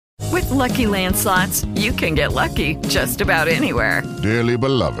Lucky Land Slots, you can get lucky just about anywhere. Dearly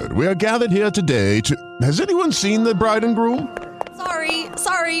beloved, we are gathered here today to... Has anyone seen the bride and groom?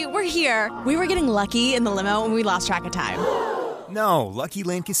 Sorry, we're here. We were getting lucky in the limo and we lost track of time. No, Lucky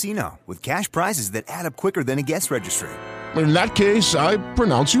Land Casino, with cash prizes that add up quicker than a guest registry. In that case, I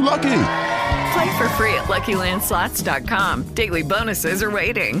pronounce you lucky. Play for free at LuckyLandSlots.com. Daily bonuses are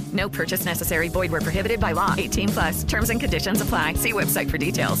waiting. No purchase necessary. Void where prohibited by law. 18+. Terms and conditions apply. See website for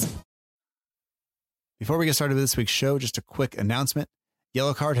details. Before we get started with this week's show, just a quick announcement.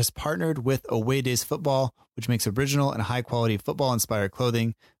 Yellow Card has partnered with Away Days Football, which makes original and high-quality football-inspired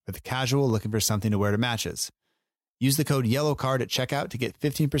clothing for the casual looking for something to wear to matches. Use the code YELLOWCARD at checkout to get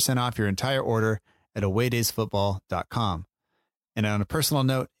 15% off your entire order at awaydaysfootball.com. And on a personal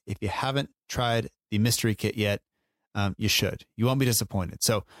note, if you haven't tried the mystery kit yet, you should. You won't be disappointed.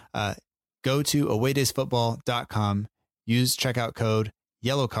 So go to awaydaysfootball.com, use checkout code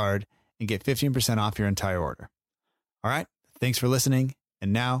YELLOWCARD, and get 15% off your entire order. All right. Thanks for listening.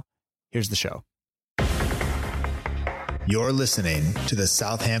 And now, here's the show. You're listening to the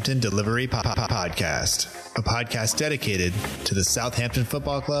Southampton Delivery Podcast, a podcast dedicated to the Southampton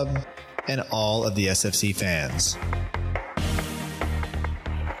Football Club and all of the SFC fans.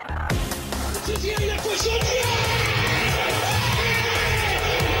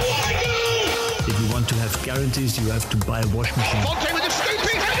 If you want to have guarantees, you have to buy a wash machine. Fonte with a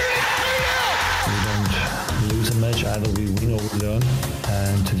scooping header. We don't lose a match, either we win or we learn.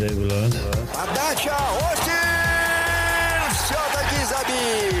 And today we learned. Отдача, Остин! Все-таки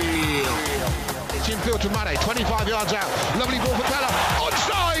забил! It's infield to Mane, 25 yards out. Lovely ball for Bella.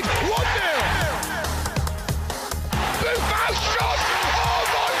 Onside, 1-0! Buffon shot! Oh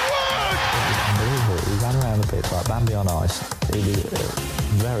my word! Unbelievable. We ran around the pitch like Bambi on ice. It was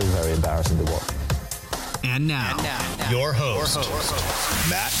very, very embarrassing to watch. And now, your host,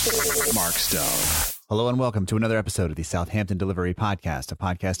 Matt Markstone. Hello and welcome to another episode of the Southampton Delivery Podcast, a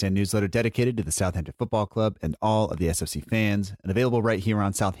podcast and newsletter dedicated to the Southampton Football Club and all of the SFC fans, and available right here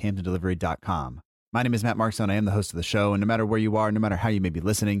on southamptondelivery.com. My name is Matt Markstone. I am the host of the show, and no matter where you are, no matter how you may be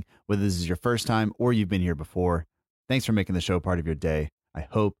listening, whether this is your first time or you've been here before, thanks for making the show part of your day. I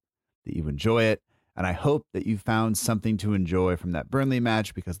hope that you enjoy it, and I hope that you found something to enjoy from that Burnley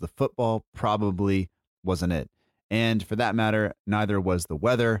match, because the football probably wasn't it. And for that matter, neither was the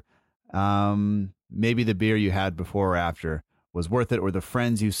weather. Maybe the beer you had before or after was worth it, or the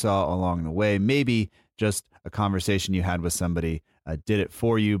friends you saw along the way. Maybe just a conversation you had with somebody did it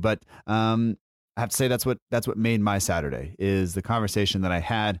for you. But I have to say that's what made my Saturday, is the conversation that I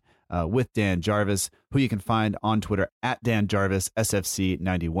had with Dan Jarvis, who you can find on Twitter at Dan Jarvis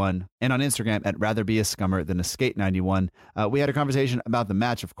SFC91 and on Instagram at rather be a scummer than a skate 91. We had a conversation about the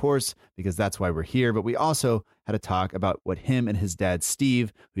match, of course, because that's why we're here. But we also had a talk about what him and his dad,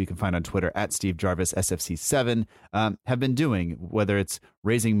 Steve, who you can find on Twitter at Steve Jarvis SFC7, have been doing, whether it's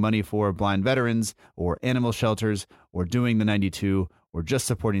raising money for blind veterans or animal shelters or doing the 92 or just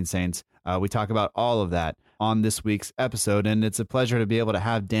supporting Saints. We talk about all of that on this week's episode, and it's a pleasure to be able to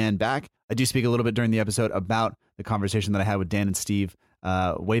have Dan back. I do speak a little bit during the episode about the conversation that I had with Dan and Steve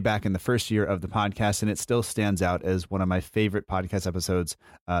way back in the first year of the podcast, and it still stands out as one of my favorite podcast episodes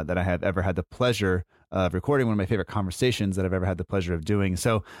that I have ever had the pleasure of recording, one of my favorite conversations that I've ever had the pleasure of doing.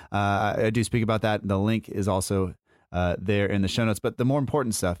 So I do speak about that. The link is also there in the show notes, but the more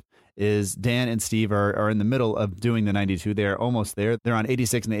important stuff is Dan and Steve are in the middle of doing the 92. They are almost there. They're on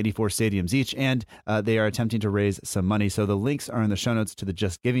 86 and 84 stadiums each, and they are attempting to raise some money. So the links are in the show notes to the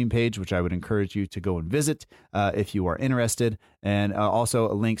Just Giving page, which I would encourage you to go and visit if you are interested. And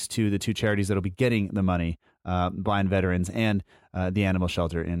also links to the two charities that will be getting the money, blind veterans and the animal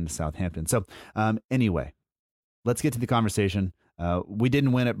shelter in Southampton. So anyway, let's get to the conversation. We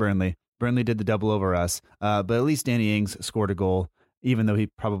didn't win at Burnley. Burnley did the double over us, but at least Danny Ings scored a goal, even though he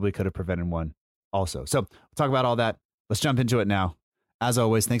probably could have prevented one also. So we'll talk about all that. Let's jump into it now. As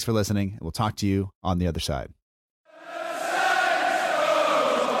always, thanks for listening. We'll talk to you on the other side.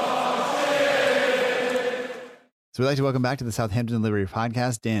 So we'd like to welcome back to the Southampton Delivery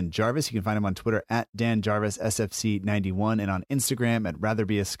Podcast, Dan Jarvis. You can find him on Twitter at Dan Jarvis SFC91 and on Instagram at rather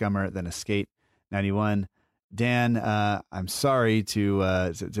be a scummer than a skate 91. Dan, I'm sorry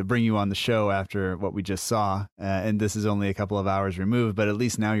to bring you on the show after what we just saw, and this is only a couple of hours removed, but at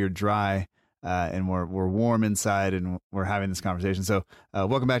least now you're dry and we're warm inside and we're having this conversation. So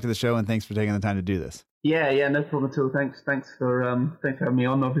welcome back to the show, and thanks for taking the time to do this. Yeah, no problem at all. Thanks for having me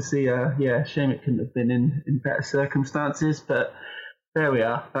on. Obviously, shame it couldn't have been in better circumstances, but there we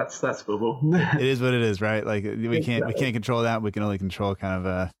are. That's football. It is what it is, right? Like we can't control that. We can only control kind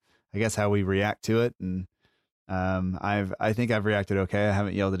of I guess how we react to it, and I think I've reacted okay. I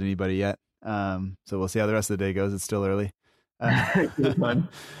haven't yelled at anybody yet. So we'll see how the rest of the day goes. It's still early. Good fun.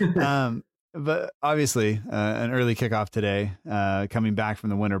 But obviously, an early kickoff today, coming back from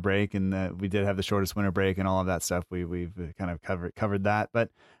the winter break, and we did have the shortest winter break and all of that stuff. We've kind of covered that. But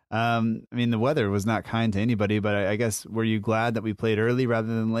I mean, the weather was not kind to anybody. But I guess, were you glad that we played early rather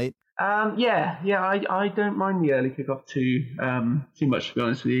than late? Yeah. I don't mind the early kickoff too much, to be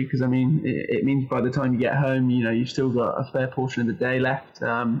honest with you, because I mean, it means by the time you get home, you've still got a fair portion of the day left. You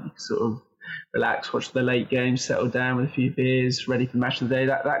can sort of relax, watch the late games, settle down with a few beers, ready for match of the day,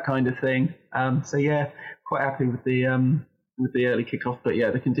 that kind of thing. So yeah, quite happy with the early kickoff. But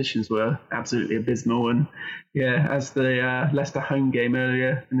yeah, the conditions were absolutely abysmal. And yeah, as the Leicester home game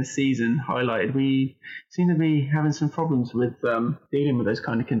earlier in the season highlighted, we seem to be having some problems with dealing with those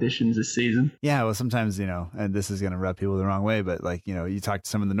kind of conditions this season. Yeah, well, sometimes, and this is going to rub people the wrong way, but like, you talk to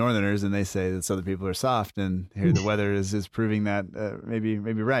some of the Northerners and they say that other people are soft, and here the weather is proving that maybe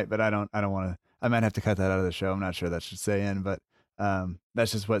right. But I don't want to. I might have to cut that out of the show. I'm not sure that should stay in, but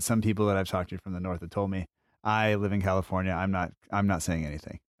that's just what some people that I've talked to from the North have told me. I live in California. I'm not saying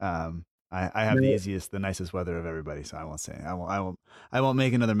anything. I have the nicest weather of everybody, so I won't say. I won't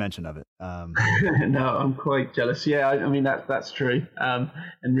make another mention of it. No, I'm quite jealous. Yeah, I mean that's true. And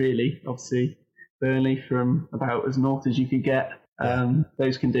really, obviously, Burnley, from about as north as you could get.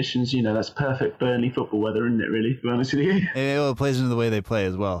 Those conditions, that's perfect Burnley football weather, isn't it? Really, to be honest with you. It plays into the way they play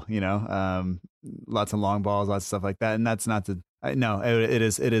as well. Lots of long balls, lots of stuff like that, and that's not to. No, it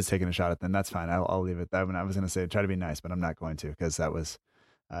is taking a shot at them. That's fine. I'll leave it. I was going to say try to be nice, but I'm not going to, because that was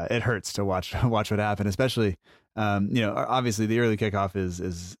it hurts to watch what happened. Especially, obviously the early kickoff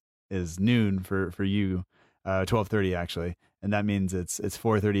is noon for you, 12:30 actually, and that means it's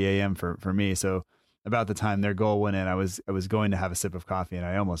 4:30 a.m. for me. So about the time their goal went in, I was going to have a sip of coffee, and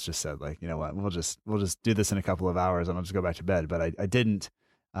I almost just said, like, you know what, we'll just do this in a couple of hours and I'll just go back to bed. But I didn't.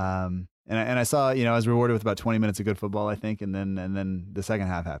 And I saw, I was rewarded with about 20 minutes of good football, I think, and then the second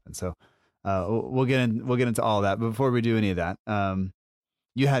half happened. So we'll get into all of that. But before we do any of that,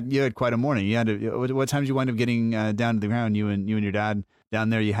 you had quite a morning. You had to, what time did you wind up getting down to the ground? You and your dad down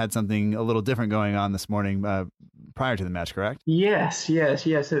there. You had something a little different going on this morning prior to the match, correct? Yes. So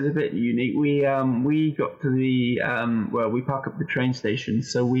it's a bit unique. We got to the we park up at the train station,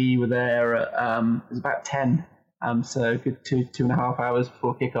 so we were there at it was about 10. So a good 2.5 hours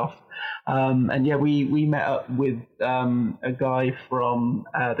before kickoff. And yeah, we met up with a guy from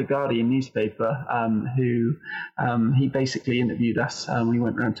the Guardian newspaper who he basically interviewed us. We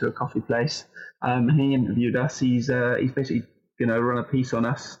went round to a coffee place. He interviewed us. He's basically going to run a piece on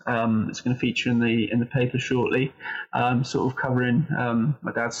us. It's going to feature in the paper shortly, sort of covering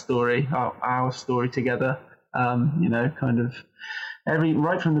my dad's story, our story together. Kind of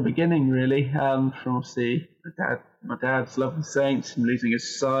right from the beginning, really. From obviously my dad's love of Saints and losing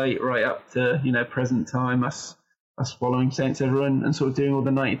his sight, right up to present time, us following Saints everyone, and sort of doing all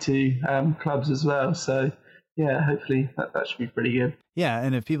the 92 clubs as well. So yeah, hopefully that should be pretty good. Yeah,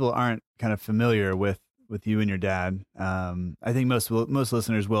 and if people aren't kind of familiar with you and your dad, I think most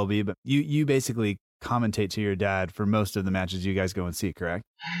listeners will be, but you basically commentate to your dad for most of the matches you guys go and see, correct?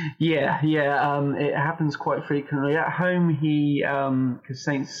 Yeah. It happens quite frequently. At home, he, because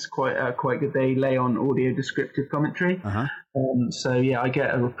Saints quite good, they lay on audio descriptive commentary. Uh-huh. So yeah, I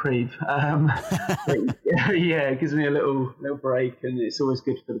get a reprieve. It gives me a little break, and it's always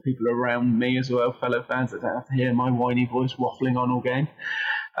good for the people around me as well, fellow fans, that don't have to hear my whiny voice waffling on all game.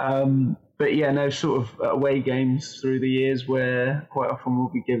 But yeah, no, sort of away games through the years where quite often we'll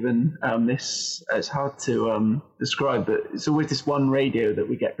be given this, it's hard to describe, but it's always this one radio that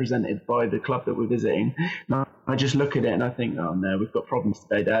we get presented by the club that we're visiting. And I just look at it and I think, oh no, we've got problems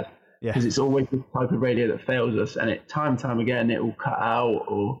today, Dad. Because it's always the type of radio that fails us, and time and time again it will cut out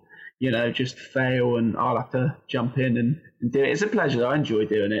or just fail, and I'll have to jump in and do it. It's a pleasure. I enjoy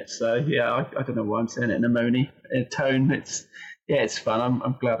doing it. So yeah, I don't know why I'm saying it in a moany tone. It's fun.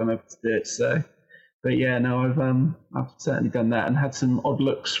 I'm glad I'm able to do it. So, but yeah, no, I've certainly done that and had some odd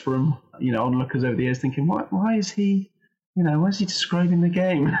looks from onlookers over the years, thinking, why is he describing the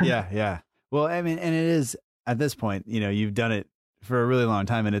game? Yeah. Well, I mean, and it is at this point, you've done it for a really long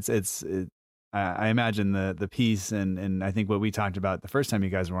time, and it's I imagine the piece and I think what we talked about the first time you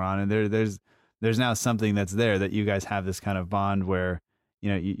guys were on, and there's now something that's there that you guys have this kind of bond where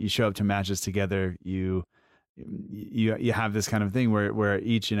you show up to matches together, you have this kind of thing where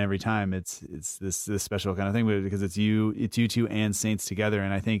each and every time it's this special kind of thing because it's you two and Saints together.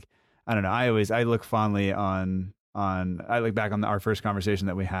 And I think, I don't know, I look fondly I look back on our first conversation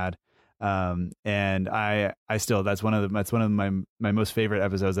that we had. And I still, that's one of my most favorite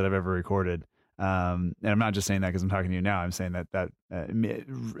episodes that I've ever recorded. And I'm not just saying that because I'm talking to you now. I'm saying that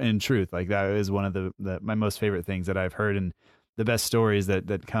in truth, like that is one of my most favorite things that I've heard, and the best stories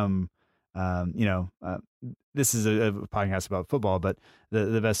that come. This is a podcast about football, but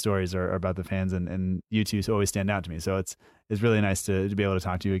the best stories are about the fans, and you two always stand out to me. So it's really nice to be able to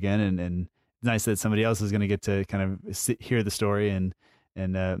talk to you again, and it's nice that somebody else is going to get to kind of hear the story and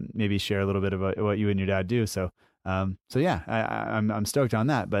maybe share a little bit about what you and your dad do. So yeah, I'm stoked on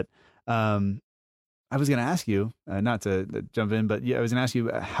that. But I was going to ask you, not to jump in, but yeah, I was going to ask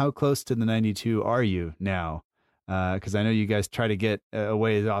you, how close to the 92 are you now? Because I know you guys try to get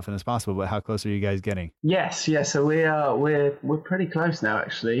away as often as possible, but how close are you guys getting? Yes. So we're pretty close now,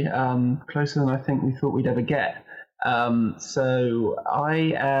 actually. Closer than I think we thought we'd ever get. So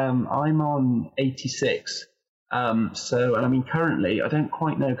I'm on 86. And I mean, currently, I don't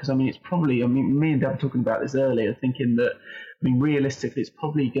quite know, because I mean, it's probably, me and Dad were talking about this earlier, thinking that, I mean, realistically, it's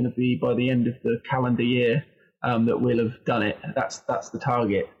probably going to be by the end of the calendar year that we'll have done it. That's the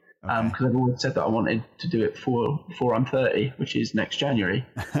target. Because I've always said that I wanted to do it before I'm 30, which is next January.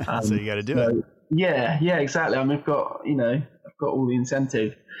 So you got to do it. Yeah, exactly. I mean, I've got all the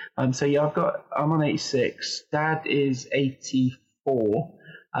incentive. So yeah, I'm on 86. Dad is 84.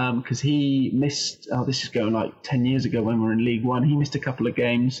 Because he missed, this is going like 10 years ago when we were in League One. He missed a couple of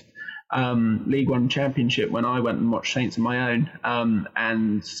games, League One Championship, when I went and watched Saints on my own.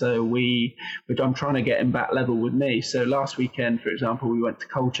 And so I'm trying to get him back level with me. So last weekend, for example, we went to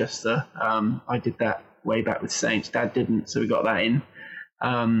Colchester. I did that way back with Saints. Dad didn't, so we got that in.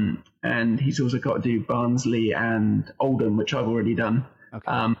 And he's also got to do Barnsley and Oldham, which I've already done.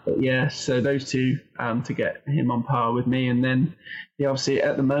 Okay. But yeah, so those two to get him on par with me, and then obviously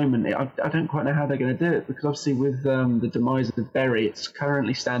at the moment I don't quite know how they're going to do it, because obviously with the demise of Bury, it's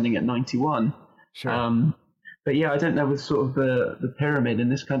currently standing at 91. Sure. But yeah, I don't know with sort of the pyramid in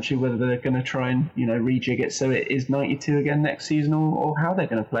this country whether they're going to try and rejig it so it is 92 again next season, or how they're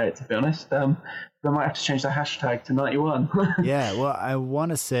going to play it. To be honest, they might have to change the hashtag to 91. Yeah, well, I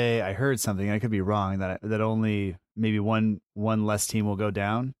want to say I heard something, and I could be wrong, that only maybe one less team will go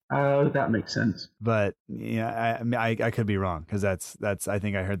down. Oh, that makes sense. But yeah, I could be wrong, because that's I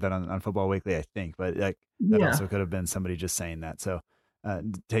think I heard that on Football Weekly, I think, but that also could have been somebody just saying that. So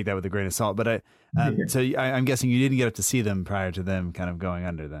take that with a grain of salt. But so I'm guessing you didn't get up to see them prior to them kind of going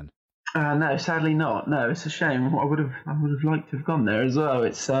under then. No, sadly not. No, it's a shame. I would have liked to have gone there as well.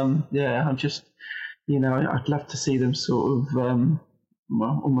 It's I'm just I'd love to see them sort of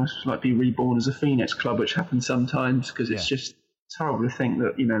almost like be reborn as a Phoenix club, which happens sometimes, because it's just horrible to think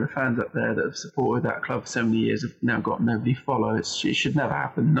that the fans up there that have supported that club for so many years have now got nobody to follow. It should never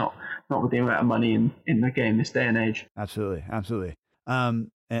happen. Not with the amount of money in the game this day and age. Absolutely.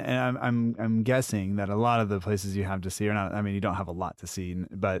 And I'm guessing that a lot of the places you have to see are not. I mean, you don't have a lot to see,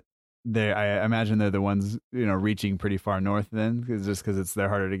 but I imagine they're the ones reaching pretty far north then, because they're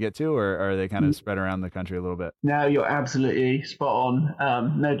harder to get to, or are they kind of spread around the country a little bit? No, you're absolutely spot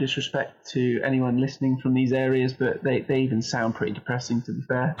on. No disrespect to anyone listening from these areas, but they even sound pretty depressing, to be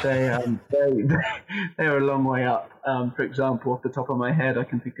fair. They're a long way up. For example, off the top of my head, I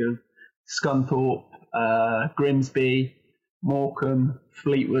can think of Scunthorpe, Grimsby, Morecambe,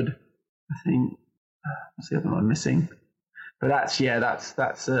 Fleetwood. I think what's the other one I'm missing? But that's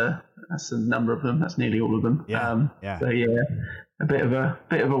a number of them. That's nearly all of them. Yeah. So yeah, a bit of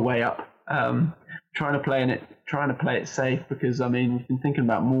a way up. Trying to play it safe, because I mean, we've been thinking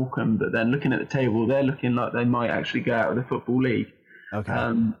about Morecambe, but then looking at the table, they're looking like they might actually go out of the Football League. Okay.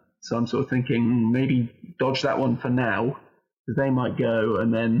 So I'm sort of thinking maybe dodge that one for now, because they might go,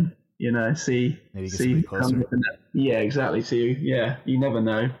 and then see closer. Yeah, exactly. So you never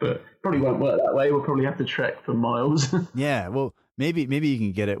know, but probably won't work that way. We'll probably have to trek for miles. Yeah, well, maybe you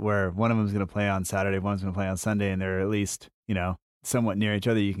can get it where one of them's going to play on Saturday, one's going to play on Sunday, and they're at least somewhat near each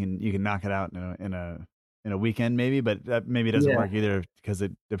other. You can knock it out in a weekend maybe, but that maybe doesn't work either, because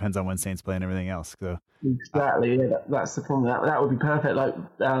it depends on when Saints play and everything else. So exactly, that's the problem. That would be perfect. Like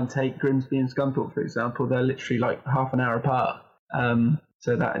take Grimsby and Scunthorpe, for example. They're literally like half an hour apart.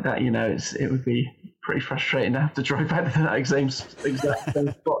 So that it would be pretty frustrating to have to drive back to that exact same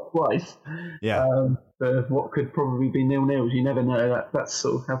spot twice. Yeah. For what could probably be 0-0. You never know. That's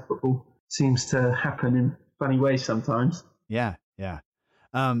sort of how football seems to happen in funny ways sometimes. Yeah.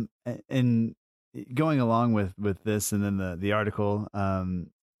 And going along with this, and then the article,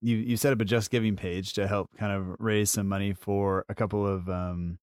 you set up a Just Giving page to help kind of raise some money for a couple of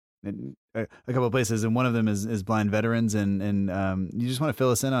places, and one of them is Blind Veterans, and you just want to fill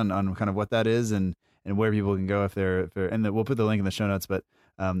us in on kind of what that is and where people can go if they're and we'll put the link in the show notes, but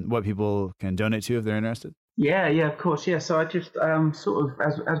what people can donate to if they're interested. Yeah, of course. Yeah, so I just sort of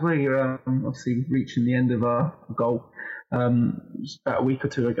as we're obviously reaching the end of our goal, about a week or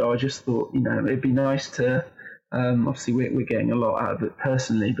two ago, I just thought it'd be nice to. Obviously, we're getting a lot out of it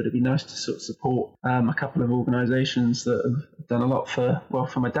personally, but it'd be nice to sort of support a couple of organisations that have done a lot for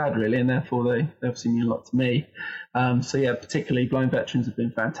my dad really, and therefore they obviously mean a lot to me. So yeah, particularly Blind Veterans have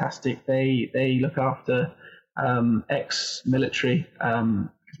been fantastic. They look after ex-military.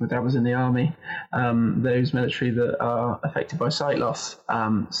 My dad was in the army, those military that are affected by sight loss.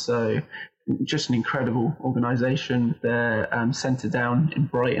 So just an incredible organisation. They're centred down in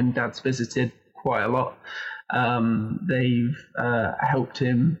Brighton. Dad's visited quite a lot. They've helped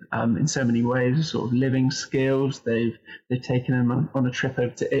him in so many ways, sort of living skills. They've taken him on a trip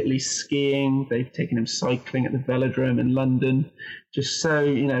over to Italy skiing. They've taken him cycling at the Velodrome in London. Just so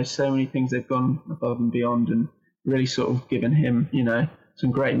many things they've gone above and beyond and really sort of given him, some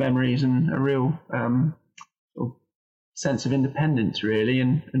great memories and a real sort of sense of independence, really,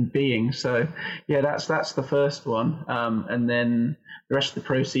 and being. So, yeah, that's the first one, and then the rest of the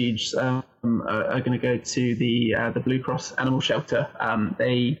proceeds are going to go to the Blue Cross Animal Shelter.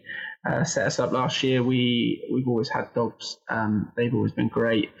 They set us up last year. We've always had dogs. They've always been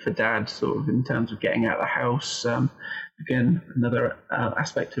great for Dad, sort of in terms of getting out of the house. Again, another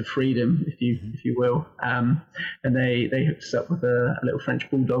aspect of freedom, if you will. And they hooked us up with a little French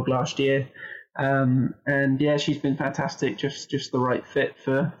bulldog last year. And yeah, she's been fantastic. Just the right fit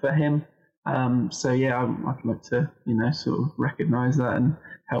for him. So yeah, I'd like to sort of recognise that and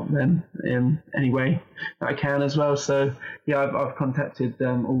help them in any way that I can as well. So yeah, I've contacted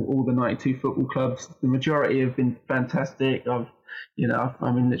all the 92 football clubs. The majority have been fantastic. I'm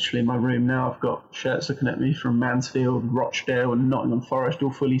in literally my room now. I've got shirts looking at me from Mansfield, Rochdale, and Nottingham Forest,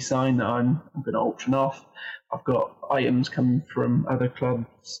 all fully signed that I'm going to auction off. I've got items coming from other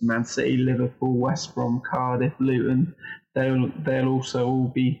clubs: Man City, Liverpool, West Brom, Cardiff, Luton. They'll also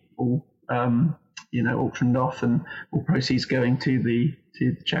all be auctioned off, and all proceeds going to the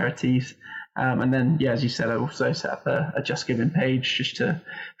charities. And then, yeah, as you said, I also set up a Just Giving page just to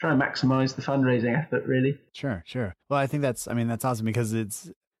try and maximise the fundraising effort, really. Sure. Well, I think that's awesome because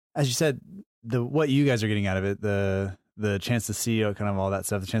it's, as you said, what you guys are getting out of it, the chance to see kind of all that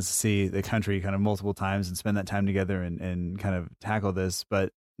stuff, the chance to see the country kind of multiple times and spend that time together and kind of tackle this.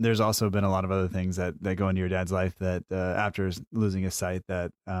 But there's also been a lot of other things that go into your dad's life that after losing his sight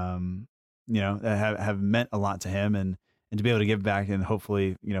that, that have meant a lot to him, and to be able to give back and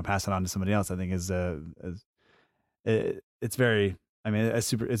hopefully, pass it on to somebody else, I think it's very,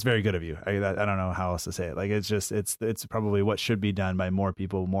 it's very good of you. I don't know how else to say it. Like, it's probably what should be done by more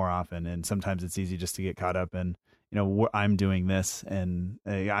people more often. And sometimes it's easy just to get caught up in, I'm doing this and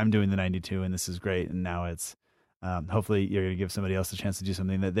I'm doing the 92 and this is great. And now it's, hopefully you're going to give somebody else a chance to do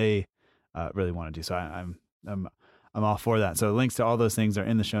something that they really want to do. So I'm all for that. So links to all those things are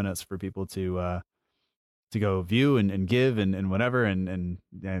in the show notes for people to go view and give and whatever. And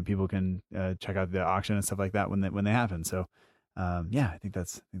people can check out the auction and stuff like that when they happen. So, I think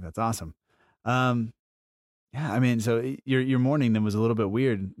that's awesome. So your morning then was a little bit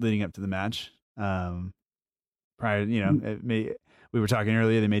weird leading up to the match. Prior, we were talking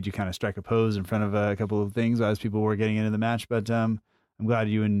earlier, they made you kind of strike a pose in front of a couple of things as people were getting into the match, but I'm glad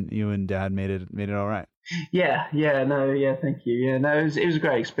you and Dad made it all right. Thank you. Yeah, no, it was a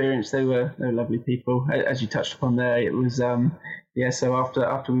great experience. They were lovely people, as you touched upon there. It was so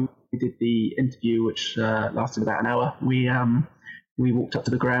after we did the interview, which lasted about an hour, we walked up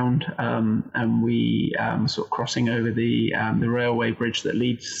to the ground and we sort of crossing over the railway bridge that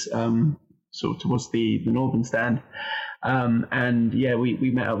leads sort of towards the northern stand.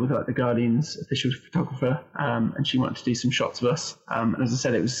 We met up with the Guardian's official photographer, and she wanted to do some shots of us. And as I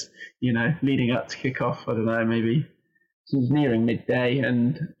said, it was, leading up to kick off. I don't know, maybe it was nearing midday,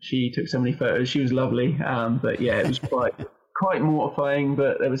 and she took so many photos. She was lovely. But yeah, it was quite mortifying,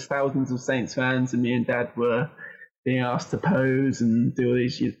 but there was thousands of Saints fans, and me and Dad were being asked to pose and do all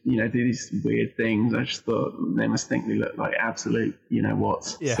these, do these weird things. I just thought they must think we look like absolute,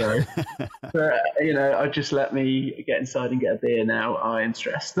 what. Yeah. So, but, I just let me get inside and get a beer now. I am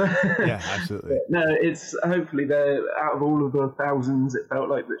stressed. Yeah, absolutely. No, it's hopefully out of all of the thousands, it felt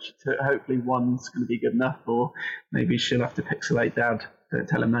like that she took, hopefully one's going to be good enough, or maybe she'll have to pixelate Dad. Don't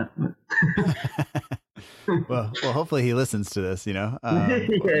tell him that. well, hopefully he listens to this, yeah,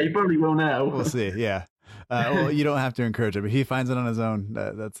 he probably will now. We'll see. Yeah. Well, you don't have to encourage him, but he finds it on his own.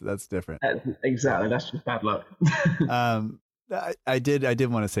 That's different. Exactly. That's just bad luck. I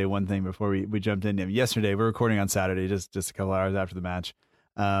did want to say one thing before we jumped in. Yesterday, we're recording on Saturday, just a couple hours after the match.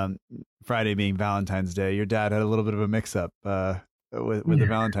 Friday being Valentine's Day, your dad had a little bit of a mix-up with the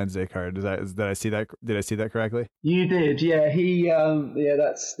Valentine's Day card. Did I see that? Did I see that correctly? You did, yeah.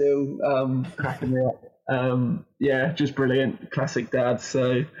 That's still cracking me up. Just brilliant, classic dad.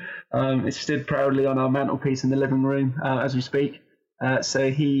 So it's stood proudly on our mantelpiece in the living room as we speak. So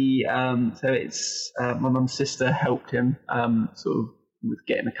it's my mum's sister helped him sort of with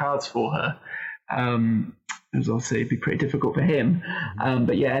getting the cards for her. It was obviously it'd be pretty difficult for him,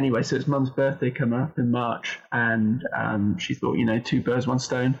 but yeah. Anyway, so it's mum's birthday coming up in March, and she thought, two birds, one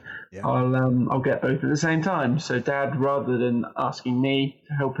stone. Yeah. I'll get both at the same time. So Dad, rather than asking me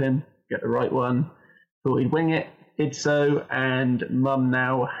to help him get the right one, thought he'd wing it. Did so, and Mum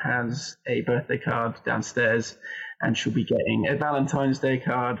now has a birthday card downstairs, and she'll be getting a Valentine's Day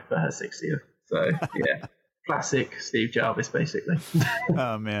card for her 60th. So yeah, classic Steve Jarvis, basically.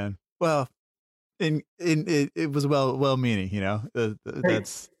 Oh man, well. It was well meaning,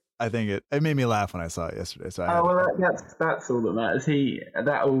 that's I think it made me laugh when I saw it yesterday. So that's all that matters.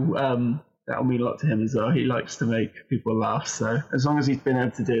 That'll mean a lot to him as well. He likes to make people laugh. So as long as he's been able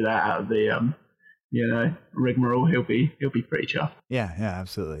to do that out of the rigmarole, he'll be pretty chuffed. Yeah,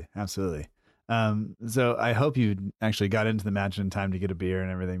 absolutely. So I hope you actually got into the match in time to get a beer and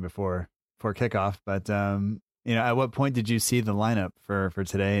everything before kickoff, but at what point did you see the lineup for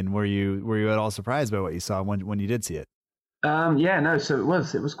today, and were you at all surprised by what you saw when you did see it? So it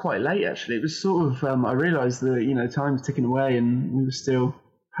was quite late actually. It was sort of I realised that time's ticking away and we were still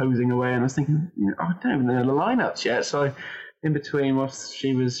hosing away, and I was thinking I don't even know the lineups yet. So in between whilst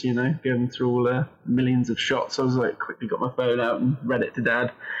she was going through all the millions of shots, I was quickly got my phone out and read it to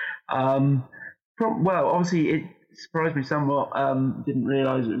Dad. Obviously it surprised me somewhat. Didn't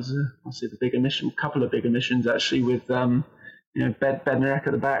realise it was a couple of big omissions actually, with Bednarek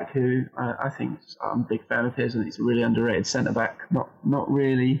at the back, who I think I'm a big fan of his, and he's a really underrated centre back. Not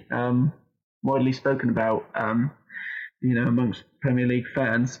really widely spoken about, amongst Premier League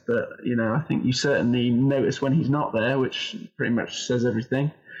fans, but I think you certainly notice when he's not there, which pretty much says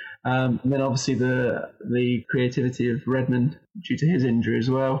everything. And then obviously the creativity of Redmond due to his injury as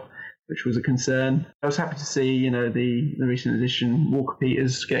well, which was a concern. I was happy to see, the recent addition, Walker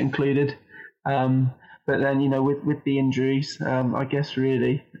Peters, get included. But then, with the injuries, I guess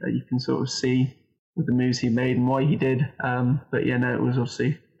really you can sort of see with the moves he made and why he did. It was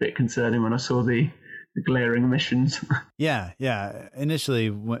obviously a bit concerning when I saw the glaring omissions. Yeah.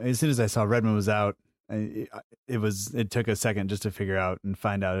 Initially, as soon as I saw Redmond was out, it took a second just to figure out and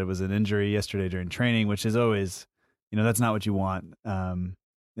find out it was an injury yesterday during training, which is always, that's not what you want.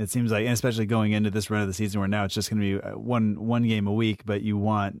 It seems like, and especially going into this run of the season where now it's just going to be one game a week, but you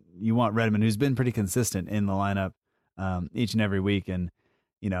want Redmond, who's been pretty consistent in the lineup each and every week, and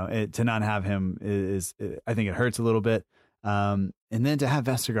to not have him is I think it hurts a little bit. And then to have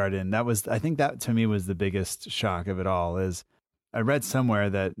Vestergaard in, I think that to me was the biggest shock of it all. Is I read somewhere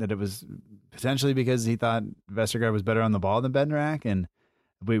that it was potentially because he thought Vestergaard was better on the ball than Bednarek, and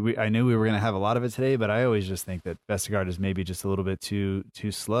I knew we were going to have a lot of it today, but I always just think that Vestergaard is maybe just a little bit too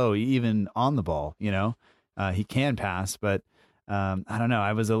slow, even on the ball. He can pass, but I don't know.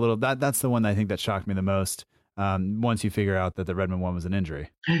 I was a little that's the one that I think that shocked me the most. Once you figure out that the Redmond one was an injury.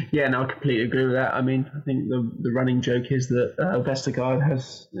 Yeah, no, I completely agree with that. I mean, I think the running joke is that Vestergaard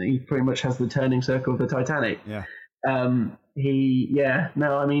he pretty much has the turning circle of the Titanic. Yeah. I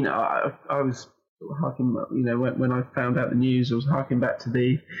was harking, when I found out the news, I was harking back to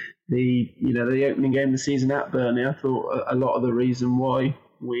the opening game of the season at Burnley. I thought a lot of the reason why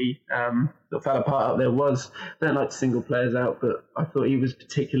we fell apart out there was, I don't like to single players out, but I thought he was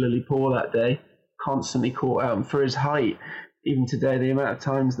particularly poor that day, constantly caught out, and for his height, even today, the amount of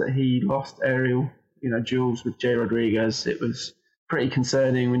times that he lost aerial, duels with Jay Rodriguez, it was pretty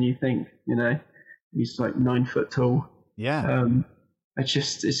concerning when you think, he's like 9 foot tall. Yeah.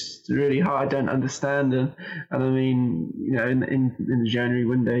 It's really hard. I don't understand, and I mean, in the January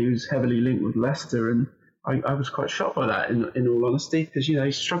window, he was heavily linked with Leicester, and I was quite shocked by that. In all honesty, because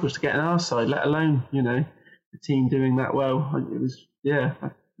he struggles to get an outside, let alone the team doing that well. It was I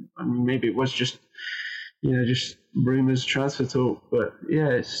mean, maybe it was just just rumours, transfer talk, but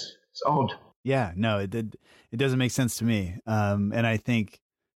it's odd. Yeah, no, it doesn't make sense to me, and I think.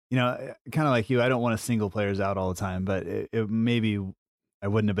 Kind of like you, I don't want to single players out all the time, but it maybe I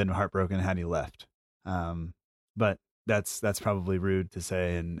wouldn't have been heartbroken had he left. But that's probably rude to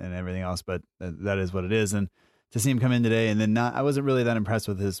say and everything else, but that is what it is. And to see him come in today and then I wasn't really that impressed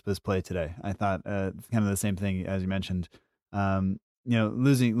with his play today. I thought kind of the same thing as you mentioned.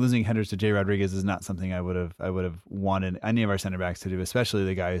 Losing headers to Jay Rodriguez is not something I would have wanted any of our center backs to do, especially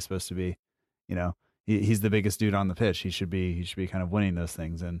the guy who's supposed to be, he's the biggest dude on the pitch. He should be kind of winning those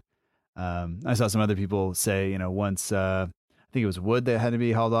things. And I saw some other people say, once I think it was Wood that had to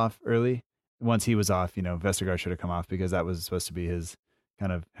be hauled off early. Once he was off, Vestergaard should have come off because that was supposed to be his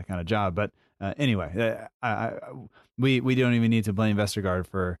kind of job. But anyway, we don't even need to blame Vestergaard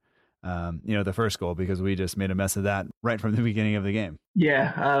for the first goal because we just made a mess of that right from the beginning of the game.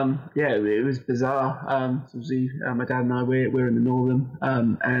 Yeah, it was bizarre. Obviously, my dad and I we're in the northern,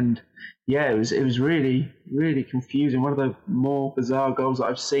 and yeah, it was really really confusing. One of the more bizarre goals that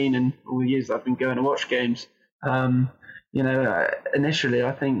I've seen in all the years that I've been going to watch games. Initially,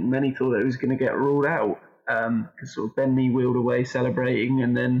 I think many thought that it was going to get ruled out because sort of Ben Mee wheeled away celebrating,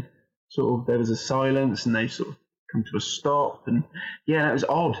 and then sort of there was a silence, and they sort of come to a stop, and yeah, it was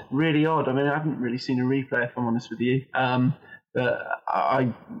odd, really odd. I mean, I haven't really seen a replay, if I'm honest with you, but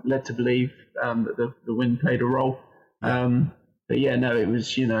I led to believe that the wind played a role. But yeah, no, it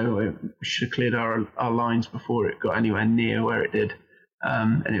was, we should have cleared our lines before it got anywhere near where it did.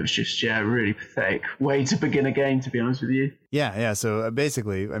 And it was just, really pathetic way to begin a game, to be honest with you. Yeah. So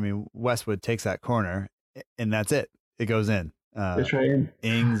basically, I mean, Westwood takes that corner, and that's it. It goes in. It's right in.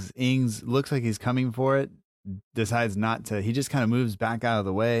 Ings looks like he's coming for it, decides not to. He just kind of moves back out of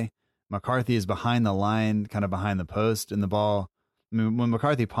the way. McCarthy is behind the line, kind of behind the post, and the ball. I mean, when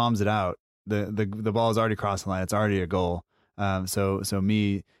McCarthy palms it out, the ball is already crossed the line. It's already a goal. So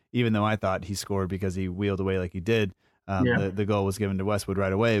me, even though I thought he scored because he wheeled away like he did, the goal was given to Westwood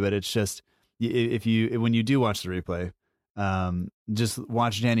right away. But it's just when you do watch the replay, just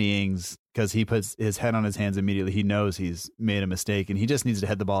watch Danny Ings, because he puts his head on his hands immediately. He knows he's made a mistake, and he just needs to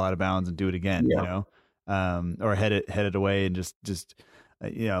head the ball out of bounds and do it again, or head it away and just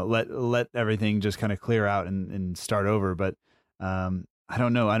let everything just kind of clear out and start over. But I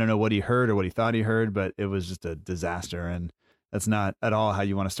don't know what he heard or what he thought he heard, but it was just a disaster, and that's not at all how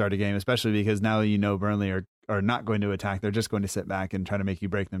you want to start a game, especially because now Burnley are not going to attack. They're just going to sit back and try to make you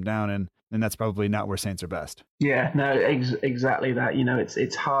break them down, and that's probably not where Saints are best. Yeah, no, exactly that.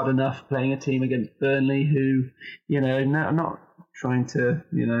 It's hard enough playing a team against Burnley who, not trying to,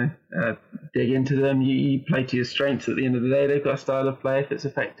 dig into them. You play to your strengths at the end of the day. They've got a style of play. If it's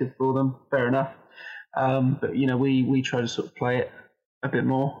effective for them, fair enough. But, we try to sort of play it a bit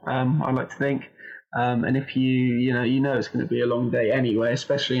more, I like to think. And if it's going to be a long day anyway,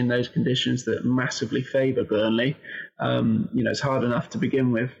 especially in those conditions that massively favour Burnley. It's hard enough to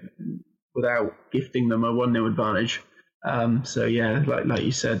begin with without gifting them a 1-0 advantage. So yeah, like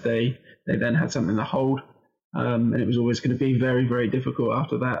you said, they then had something to hold, and it was always going to be very, very difficult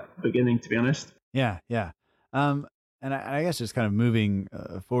after that beginning, to be honest. Yeah. And I guess just kind of moving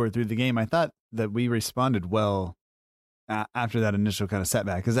forward through the game, I thought that we responded well after that initial kind of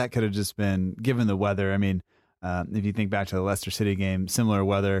setback, because that could have just been given the weather. I mean, if you think back to the Leicester City game, similar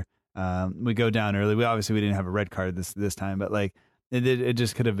weather, we go down early. We didn't have a red card this time, but like it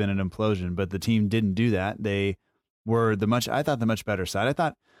just could have been an implosion. But the team didn't do that. They were the much better side. I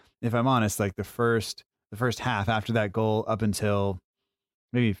thought, if I'm honest, like the first half after that goal up until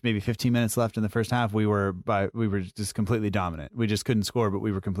maybe 15 minutes left in the first half, we were just completely dominant. We just couldn't score, but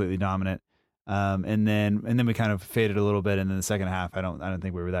we were completely dominant. And then we kind of faded a little bit, and then the second half, I don't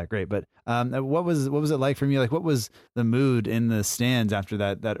think we were that great. But what was it like from you? Like, what was the mood in the stands after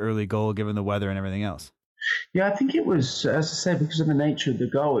that early goal, given the weather and everything else? Yeah, I think it was, as I said, because of the nature of the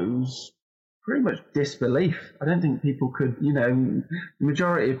goal, it was pretty much disbelief. I don't think people could, the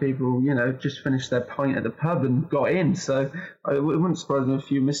majority of people, just finished their pint at the pub and got in. So it wouldn't surprise me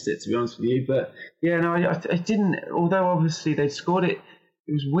if you missed it, to be honest with you. But yeah, no, I didn't. Although obviously they scored it.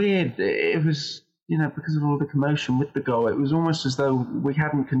 It was weird. It was, because of all the commotion with the goal, it was almost as though we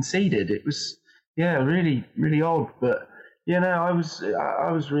hadn't conceded. It was, really, really odd. But, I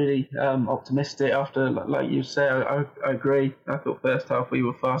was really optimistic after, like you say, I agree. I thought first half we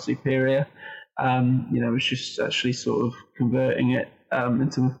were far superior. It was just actually sort of converting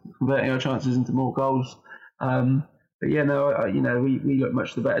our chances into more goals. But yeah, no, we looked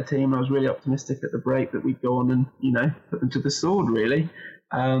much the better team. I was really optimistic at the break that we'd go on and, put them to the sword, really.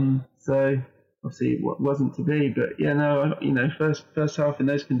 So obviously it wasn't to be, but yeah, no, first half in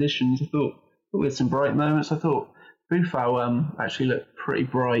those conditions, I thought we had some bright moments. I thought Buffal actually looked pretty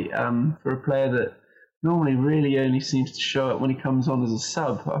bright for a player that normally really only seems to show up when he comes on as a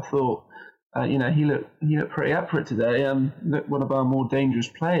sub. I thought, he looked pretty up for it today. Looked one of our more dangerous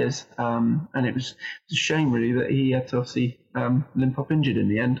players, and it was a shame really that he had to obviously limp up injured in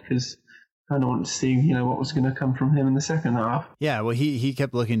the end, because I kind of wanted to see what was going to come from him in the second half. Yeah, well, he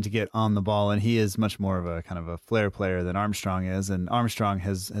kept looking to get on the ball, and he is much more of a kind of a flair player than Armstrong is, and Armstrong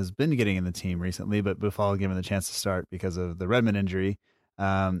has been getting in the team recently, but Buffal given the chance to start because of the Redmond injury.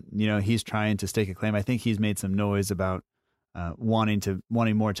 He's trying to stake a claim. I think he's made some noise about wanting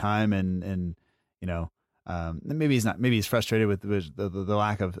more time and Maybe he's frustrated with the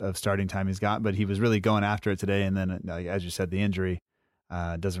lack of starting time he's got, but he was really going after it today. And then, as you said, the injury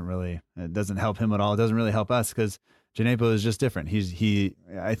doesn't help him at all. It doesn't really help us because Djenepo is just different.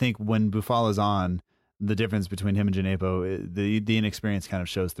 I think when Buffalo's on, the difference between him and Djenepo, the inexperience kind of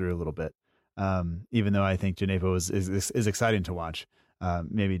shows through a little bit. Even though I think Djenepo is exciting to watch,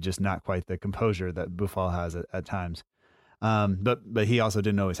 maybe just not quite the composure that Buffalo has at times. But he also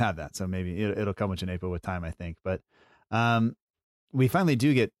didn't always have that. So maybe it'll come with Djenepo with time, I think. But we finally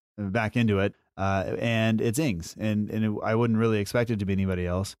do get back into it, and it's Ings, and I wouldn't really expect it to be anybody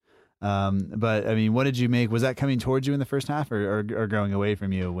else. But I mean, what did you make? Was that coming towards you in the first half, or going away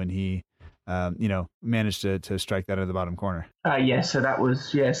from you when he, managed to strike that at the bottom corner? So that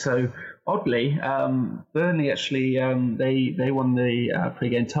was So oddly, Burnley actually they won the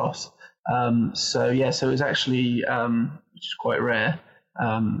pre-game toss. So it was actually, which is quite rare.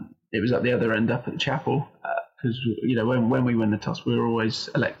 It was at the other end, up at the chapel, because when we win the toss, we were always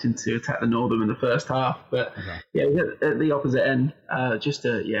electing to attack the Northern in the first half. But it was at the opposite end. I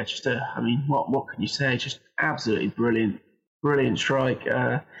mean, what can you say? Just absolutely brilliant strike.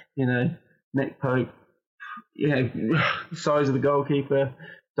 Nick Pope, the size of the goalkeeper,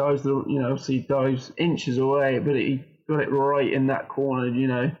 dives inches away, but he got it right in that corner.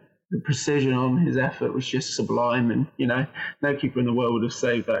 The precision on his effort was just sublime, and no keeper in the world would have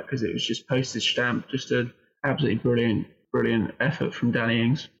saved that because it was just postage stamp. Just an absolutely brilliant effort from Danny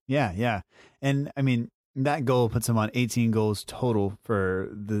Ings. Yeah, and I mean that goal puts him on 18 goals total for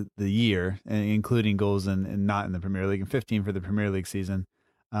the year, including goals and not in the Premier League, and 15 for the Premier League season.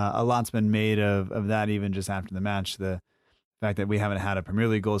 A lot's been made of that, even just after the match. The fact that we haven't had a Premier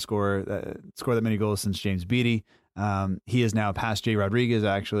League goal scorer score that many goals since James Beattie. He is now past Jay Rodriguez,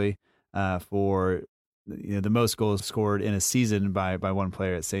 actually, for the most goals scored in a season by one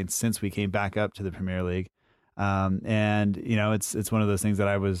player at Saints since we came back up to the Premier League. It's one of those things that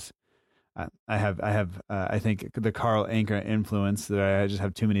I think the Carl Anka influence, that I just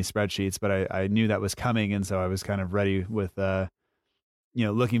have too many spreadsheets, but I knew that was coming, and so I was kind of ready with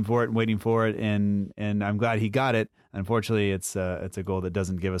looking for it and waiting for it, and I'm glad he got it. Unfortunately, it's a goal that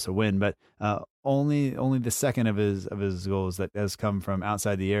doesn't give us a win, but only the second of his goals that has come from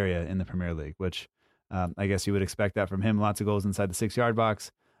outside the area in the Premier League, which I guess you would expect that from him. Lots of goals inside the 6-yard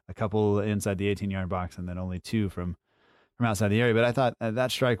box, a couple inside the 18-yard box, and then only 2 from outside the area. But I thought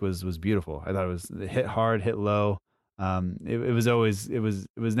that strike was beautiful. I thought it was hit hard, hit low. It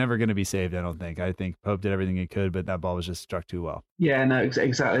was never going to be saved, I don't think. I think Pope did everything he could, but that ball was just struck too well. Yeah, no,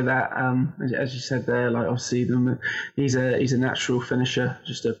 exactly that. As you said there, like obviously he's a natural finisher,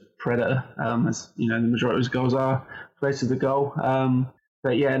 just a predator. As the majority of his goals are close to the goal.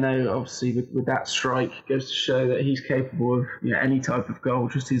 But yeah, no, obviously with that strike, it goes to show that he's capable of any type of goal.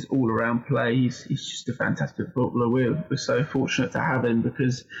 Just his all-around play. He's just a fantastic footballer. We're so fortunate to have him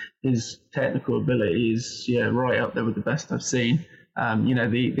because his technical ability is right up there with the best I've seen.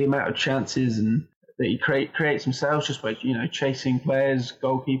 The amount of chances and that he creates himself just by chasing players,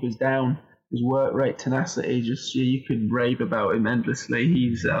 goalkeepers down. His work rate, tenacity, just you could rave about him endlessly.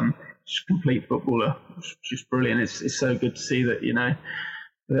 He's just a complete footballer. It's just brilliant. It's so good to see that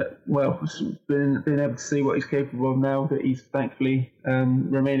been able to see what he's capable of now that he's thankfully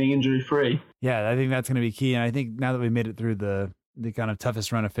remaining injury free. Yeah, I think that's going to be key, and I think now that we made it through the kind of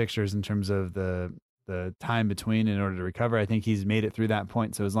toughest run of fixtures in terms of the time between in order to recover, I think he's made it through that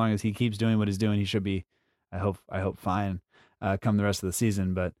point. So as long as he keeps doing what he's doing, he should be, I hope fine come the rest of the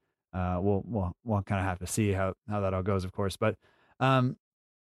season. But we'll kind of have to see how that all goes, of course. But I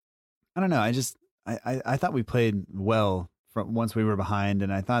don't know. I thought we played well from once we were behind,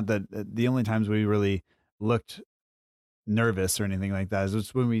 and I thought that the only times we really looked nervous or anything like that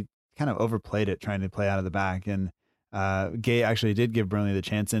is when we kind of overplayed it, trying to play out of the back. And Gay actually did give Burnley the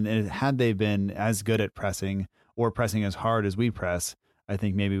chance, and had they been as good at pressing or pressing as hard as we press, I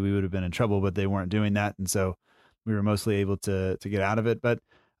think maybe we would have been in trouble, but they weren't doing that, and so we were mostly able to get out of it. But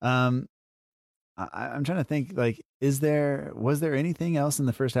I'm trying to think, like, was there anything else in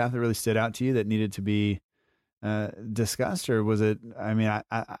the first half that really stood out to you that needed to be discussed, or was it? I mean, I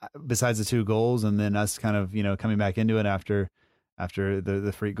besides the 2 goals and then us kind of coming back into it after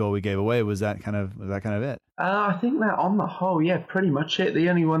the freak goal we gave away, was that kind of it? I think that on the whole, yeah, pretty much it. The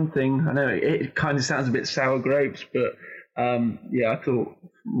only one thing, I know it kind of sounds a bit sour grapes, but I thought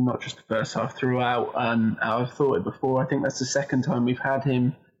not just the first half, throughout, and I've thought it before. I think that's the second time we've had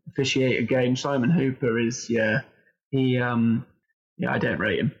him officiate a game. Simon Hooper is, I don't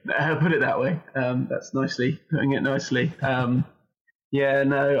rate him. I'll put it that way. That's putting it nicely. I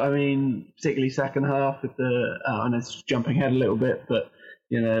mean, particularly second half with and it's jumping ahead a little bit, but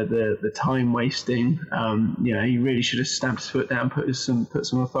the time wasting. He really should have stamped his foot down, put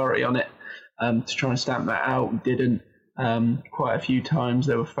some authority on it to try and stamp that out. We didn't. Quite a few times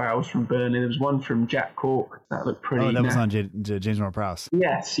there were fouls from Burnley. There was one from Jack Cork that looked pretty. Oh, that was on James Ward-Prowse.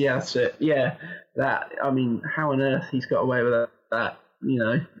 Yes, that's it. Yeah, that. I mean, how on earth he's got away with that?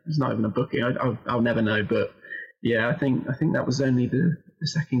 It's not even a booking. I'll never know. But yeah, I think that was only the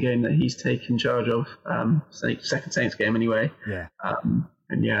second game that he's taken charge of. Second Saints game anyway. Yeah.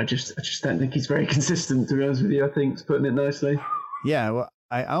 And yeah, I just don't think he's very consistent, to be honest with you. I think it's putting it nicely. Yeah, well,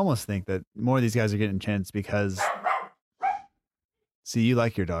 I almost think that more of these guys are getting a chance because. See, you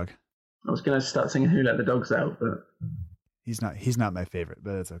like your dog. I was going to start singing "Who Let the Dogs Out," but he's not my favorite,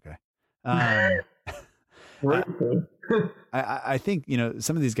 but it's okay. I think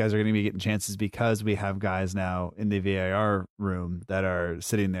some of these guys are going to be getting chances because we have guys now in the VAR room that are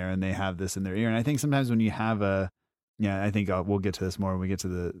sitting there and they have this in their ear. And I think sometimes when you have I think we'll get to this more when we get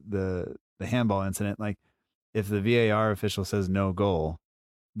to the handball incident. Like if the VAR official says no goal,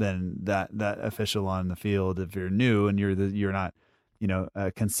 then that official on the field, if you're new and you're not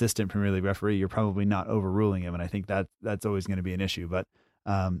a consistent Premier League referee, you're probably not overruling him. And I think that's always going to be an issue. But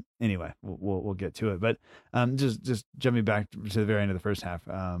anyway, we'll get to it. But just jumping back to the very end of the first half,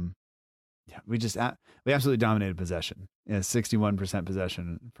 we absolutely dominated possession. 61%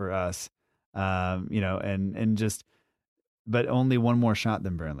 possession for us, but only one more shot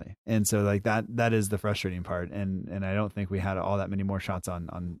than Burnley. And so like that is the frustrating part. And I don't think we had all that many more shots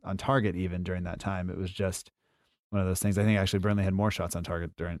on target even during that time. It was just one of those things. I think actually Burnley had more shots on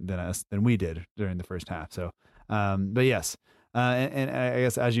target than we did during the first half. So, but yes. And I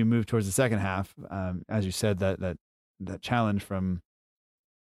guess as you move towards the second half, as you said, that challenge from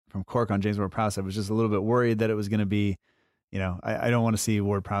Cork on James Ward-Prowse, I was just a little bit worried that it was going to be, I don't want to see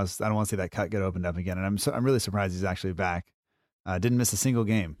Ward-Prowse. I don't want to see that cut get opened up again. And I'm really surprised he's actually back. Didn't miss a single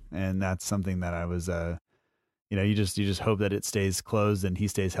game. And that's something that I was, you just hope that it stays closed and he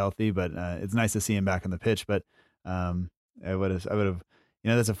stays healthy, but it's nice to see him back on the pitch. But I would have,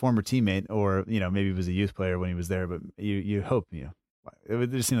 that's a former teammate, or maybe he was a youth player when he was there. But you hope it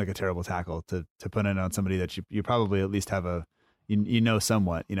would just seem like a terrible tackle to put in on somebody that you probably at least have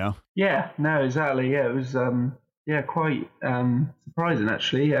somewhat. Yeah, no, exactly. Yeah, it was quite surprising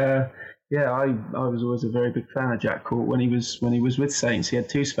actually. I was always a very big fan of Jack Cork when he was with Saints. He had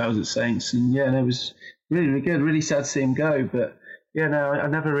 2 spells at Saints, and it was really, really good. Really sad to see him go, but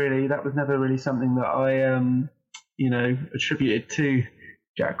that was never really something that I attributed to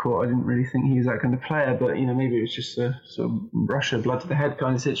Jack Cork. I didn't really think he was that kind of player, but maybe it was just a sort of rush of blood to the head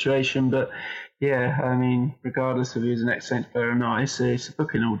kind of situation. But yeah, I mean, regardless of he was an ex-Saints player or not, it's a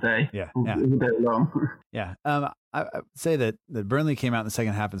booking all day. All day long. Yeah. I would say that Burnley came out in the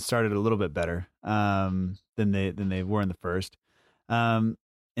second half and started a little bit better than they were in the first. And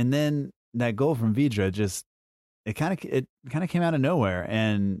then that goal from Vidra it kind of came out of nowhere.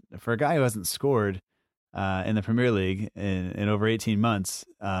 And for a guy who hasn't scored in the Premier League in over 18 months,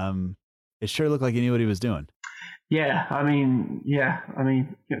 it sure looked like he knew what he was doing. Yeah, I mean,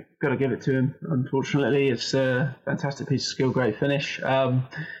 got to give it to him. Unfortunately, it's a fantastic piece of skill, great finish.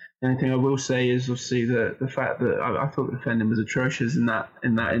 The only thing I will say is obviously the fact that I thought the defending was atrocious in that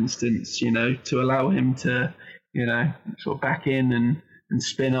instance. To allow him to sort of back in and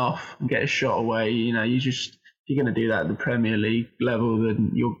spin off and get a shot away. If you're going to do that at the Premier League level,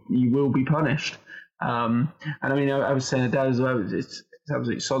 then you will be punished. And I mean, I was saying to Dad as well, it's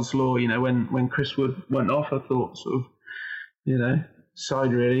absolutely sod's law. When Chris Wood went off, I thought sort of, sigh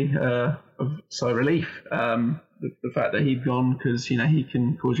relief. The fact that he'd gone, because, he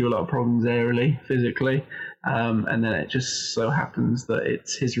can cause you a lot of problems aerially, physically. And then it just so happens that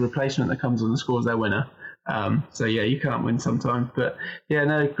it's his replacement that comes on and scores their winner. So yeah, you can't win sometimes, but yeah,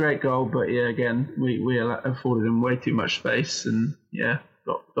 no, great goal. But yeah, again, we afforded him way too much space, and yeah,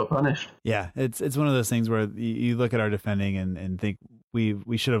 got punished. Yeah, it's one of those things where you look at our defending and think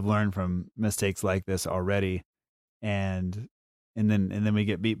we should have learned from mistakes like this already, and then we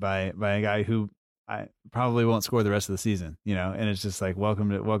get beat by a guy who I probably won't score the rest of the season, and it's just like welcome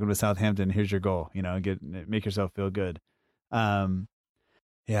to Southampton. Here's your goal, make yourself feel good.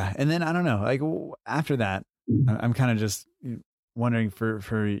 Yeah, and then I don't know, like after that, I'm kind of just wondering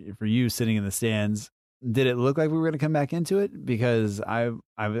for you sitting in the stands, did it look like we were going to come back into it? Because I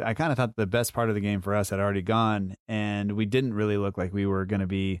kind of thought the best part of the game for us had already gone, and we didn't really look like we were going to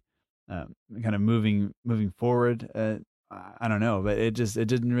be kind of moving forward. I don't know, but it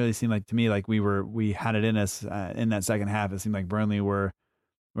didn't really seem like to me like we had it in us in that second half. It seemed like Burnley were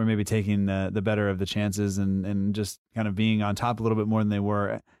maybe taking the better of the chances and just kind of being on top a little bit more than they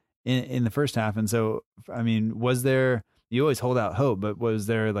were in the first half. And so, I mean, was there you always hold out hope, but was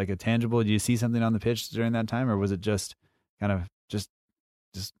there like a tangible, do you see something on the pitch during that time, or was it just kind of just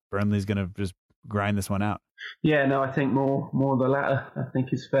Burnley's going to just grind this one out? Yeah, no, I think more the latter, I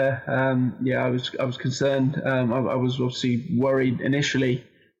think is fair. I was concerned. I was obviously worried initially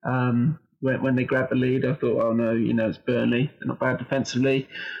when they grabbed the lead. I thought, oh no, it's Burnley. They're not bad defensively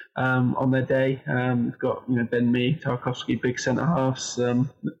on their day. They've got Ben Mee, Tarkowski, big centre halves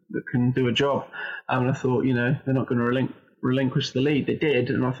that can do a job. And I thought, they're not going to relinquish the lead. They did,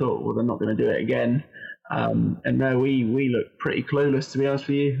 and I thought, well, they're not going to do it again. And no, we looked pretty clueless, to be honest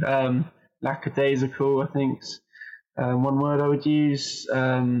with you. Lackadaisical, I think, one word I would use.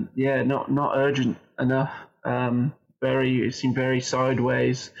 Not urgent enough. It seemed very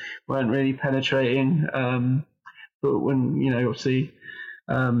sideways. Weren't really penetrating. But when obviously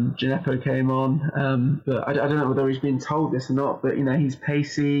Gineppo came on, but I don't know whether he's been told this or not. But he's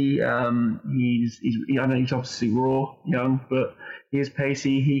pacey. I know he's obviously raw, young, but he is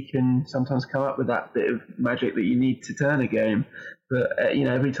pacey. He can sometimes come up with that bit of magic that you need to turn a game. But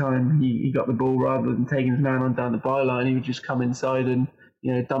every time he got the ball, rather than taking his man on down the byline, he would just come inside and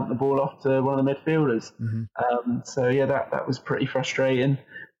dump the ball off to one of the midfielders. Mm-hmm. That was pretty frustrating.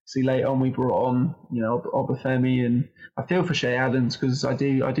 See, late on we brought on Obafemi, and I feel for Shea Adams because I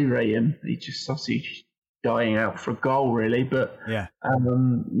do rate him. He's just obviously dying out for a goal, really. But but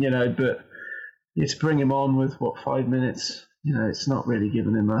to bring him on with 5 minutes, it's not really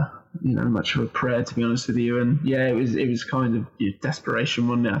giving him much of a prayer, to be honest with you. And it was kind of desperation,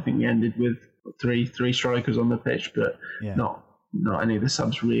 wasn't it? I think we ended with three strikers on the pitch, but not any of the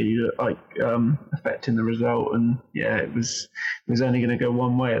subs really looked like affecting the result. And it was only going to go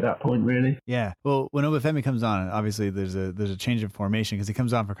one way at that point, really. Yeah. Well, when Obafemi comes on, obviously there's a change of formation because he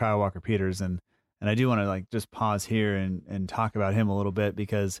comes on for Kyle Walker-Peters, and I do want to just pause here and talk about him a little bit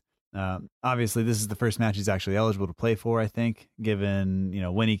because obviously this is the first match he's actually eligible to play for, I think, given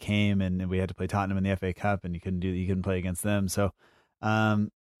when he came and we had to play Tottenham in the FA Cup and you couldn't play against them. So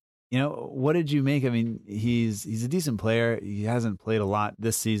what did you make? I mean, he's a decent player. He hasn't played a lot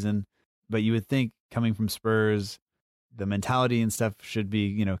this season, but you would think coming from Spurs, the mentality and stuff should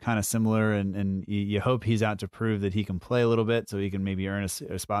be kind of similar, and you hope he's out to prove that he can play a little bit so he can maybe earn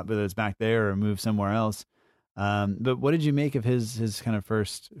a spot, whether it's back there or move somewhere else. But what did you make of his kind of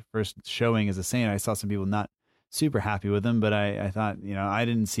first showing as a Saint? I saw some people not super happy with him, but I thought, I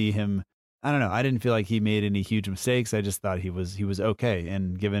didn't see him. I don't know. I didn't feel like he made any huge mistakes. I just thought he was okay.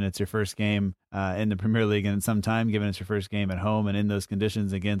 And given it's your first game in the Premier League in some time, given it's your first game at home and in those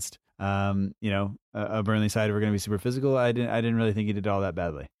conditions against a Burnley side who are going to be super physical, I didn't really think he did all that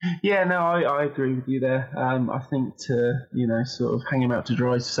badly. Yeah, no, I agree with you there. I think to sort of hang him out to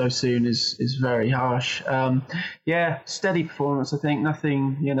dry so soon is very harsh. Steady performance. I think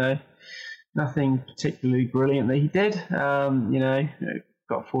nothing particularly brilliant that he did.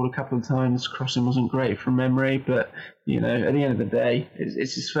 Got forward a couple of times. Crossing wasn't great from memory, but at the end of the day,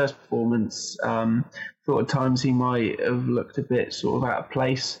 it's his first performance. Thought at times he might have looked a bit sort of out of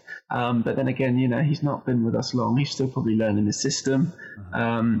place, but then again, he's not been with us long. He's still probably learning the system.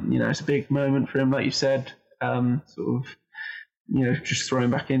 It's a big moment for him, like you said. Just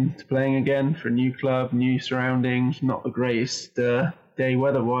throwing back into playing again for a new club, new surroundings. Not the greatest day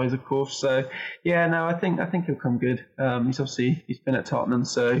weather-wise, of course. So, I think he'll come good. He's been at Tottenham,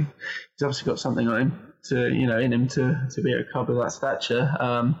 so he's obviously got something on him in him to be a club of that stature.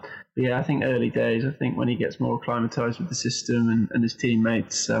 I think early days. I think when he gets more acclimatised with the system and his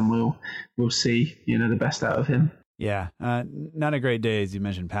teammates, we'll see the best out of him. Yeah, not a great day, as you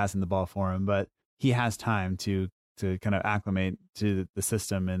mentioned, passing the ball for him, but he has time to kind of acclimate to the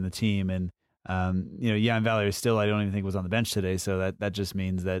system and the team. And Jan Valier still, I don't even think was on the bench today, so that just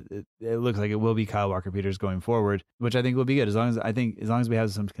means that it looks like it will be Kyle Walker-Peters going forward, which I think will be good as long as we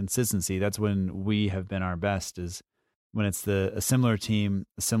have some consistency. That's when we have been our best, is when it's a similar team,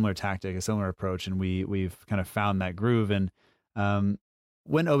 a similar tactic, a similar approach, and we've kind of found that groove. And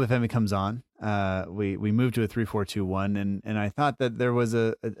when Obafemi comes on, we moved to a 3-4-2-1, and I thought that there was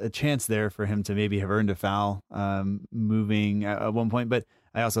a chance there for him to maybe have earned a foul moving at one point, but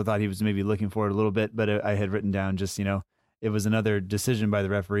I also thought he was maybe looking for it a little bit, but I had written down just, it was another decision by the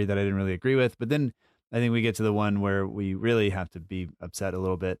referee that I didn't really agree with. But then I think we get to the one where we really have to be upset a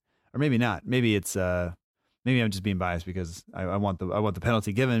little bit, or maybe not. Maybe it's maybe I'm just being biased because I want the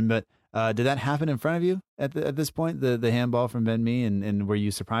penalty given. But did that happen in front of you at this point? The handball from Ben Mee, and were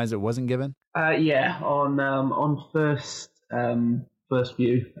you surprised it wasn't given? On first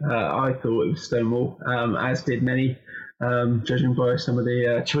view, I thought it was Stonewall, as did many. Judging by some of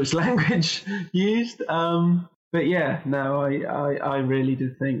the choice language used. But yeah, no, I really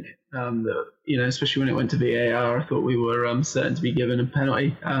did think that, especially when it went to VAR, I thought we were certain to be given a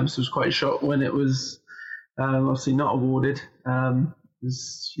penalty. So I was quite shocked when it was obviously not awarded. That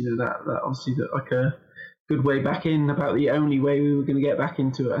obviously looked like a good way back in, about the only way we were going to get back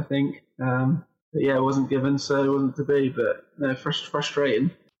into it, I think. But yeah, it wasn't given, so it wasn't to be. But no,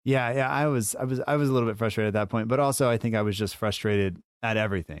 frustrating. Yeah, I was a little bit frustrated at that point, but also I think I was just frustrated at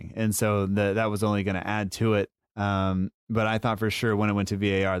everything, and so that was only going to add to it. But I thought for sure when it went to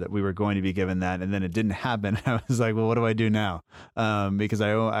VAR that we were going to be given that, and then it didn't happen. I was like, well, what do I do now? Because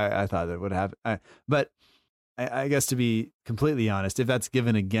I thought that would happen. But I guess, to be completely honest, if that's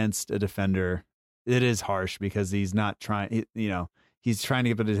given against a defender, it is harsh because he's not trying. He's trying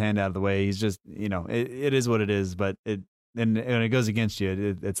to get his hand out of the way. He's just, it is what it is. But when it goes against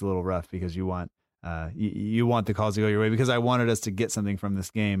you, it's a little rough because you want the calls to go your way. Because I wanted us to get something from this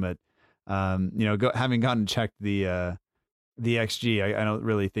game, but having gone and checked the XG, I don't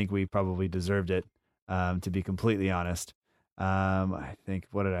really think we probably deserved it. To be completely honest, I think,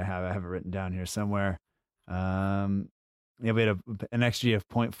 what did I have? I have it written down here somewhere. We had an XG of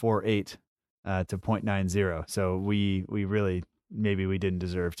 0.48 to 0.90. So we really, maybe we didn't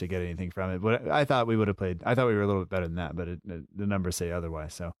deserve to get anything from it. But I thought we would have played. I thought we were a little bit better than that, but the numbers say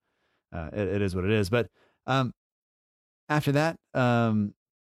otherwise. So it is what it is. But after that,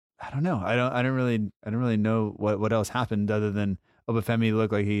 I don't know. I don't really know what else happened other than Obafemi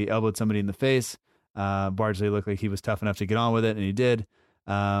looked like he elbowed somebody in the face. Bardsley looked like he was tough enough to get on with it, and he did.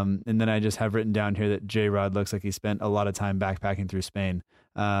 And then I just have written down here that J-Rod looks like he spent a lot of time backpacking through Spain,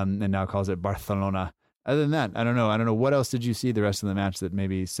 and now calls it Barcelona. Other than that, I don't know. What else did you see the rest of the match that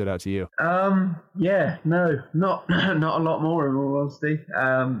maybe stood out to you? Yeah, no, not a lot more, in all honesty.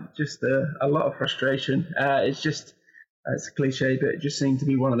 Just a lot of frustration. It's a cliche, but it just seemed to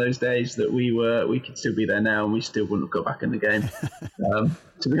be one of those days that we could still be there now and we still wouldn't have got back in the game.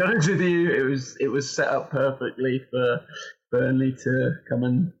 To be honest with you, it was set up perfectly for Burnley to come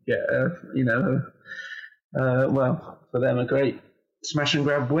and get for them a great smash and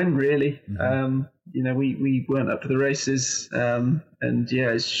grab win, really. Mm-hmm. We weren't up to the races, and yeah,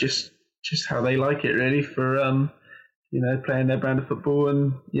 it's just how they like it, really, for playing their brand of football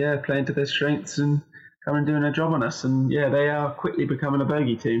and playing to their strengths and come and doing their job on us. And yeah, they are quickly becoming a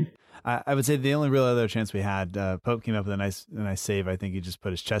bogey team. I would say the only real other chance we had, Pope came up with a nice save. I think he just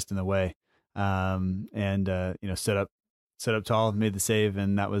put his chest in the way, and stood up tall, made the save,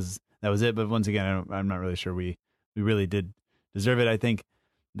 and that was it. But once again, I'm not really sure we really did deserve it. I think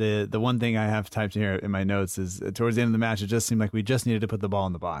the one thing I have typed here in my notes is towards the end of the match, it just seemed like we just needed to put the ball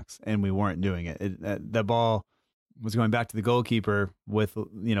in the box, and we weren't doing it. The ball was going back to the goalkeeper with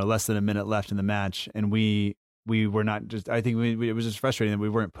less than a minute left in the match, and we were not just. I think it was just frustrating that we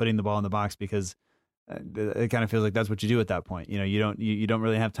weren't putting the ball in the box, because it kind of feels like that's what you do at that point. You don't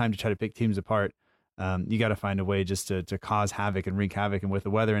really have time to try to pick teams apart. You got to find a way just to cause havoc and wreak havoc, and with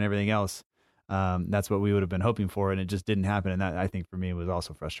the weather and everything else, that's what we would have been hoping for, and it just didn't happen. And that, I think, for me, was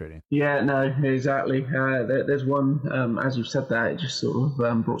also frustrating. Yeah, no, exactly. There's one, as you've said that, it just sort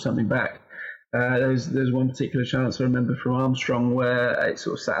of brought something back. There's one particular chance I remember from Armstrong where it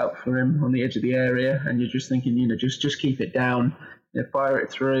sort of sat up for him on the edge of the area, and you're just thinking, just keep it down, fire it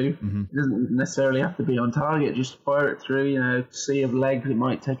through. Mm-hmm. It doesn't necessarily have to be on target, just fire it through. Sea of legs, it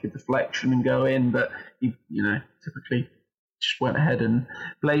might take a deflection and go in, but you typically just went ahead and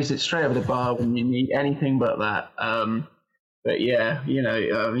blazed it straight over the bar when you need anything but that. But yeah,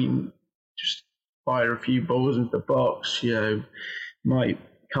 just fire a few balls into the box. Might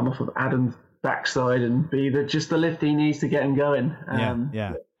come off of Adam's backside and be just the lift he needs to get him going.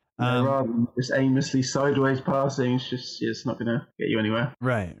 Rather than just aimlessly sideways passing, it's not going to get you anywhere.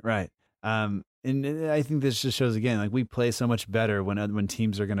 Right. And I think this just shows again, like, we play so much better when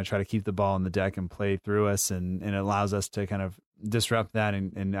teams are going to try to keep the ball on the deck and play through us, and it allows us to kind of disrupt that.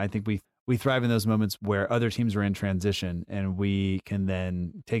 And I think we thrive in those moments where other teams are in transition, and we can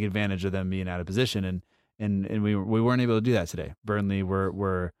then take advantage of them being out of position. And we weren't able to do that today. Burnley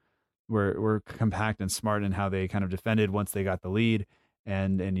were compact and smart in how they kind of defended once they got the lead,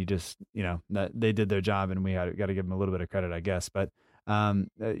 and you just that they did their job, and we got to give them a little bit of credit, I guess. But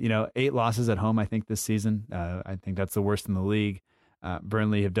 8 losses at home, I think, this season. I think that's the worst in the league.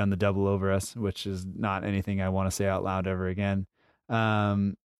 Burnley have done the double over us, which is not anything I want to say out loud ever again.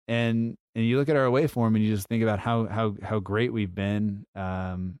 And you look at our away form, and you just think about how great we've been.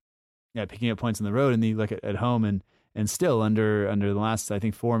 Picking up points on the road, and then you look at home, and still under the last, I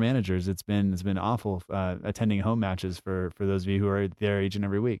think, 4 managers, it's been awful attending home matches for those of you who are there each and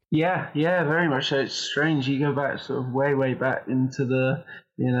every week. Yeah, very much so. It's strange. You go back sort of way back into the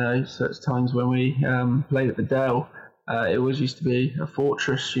such times when we played at the Dell, it always used to be a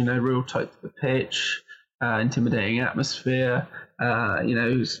fortress, real tight to the pitch, intimidating atmosphere.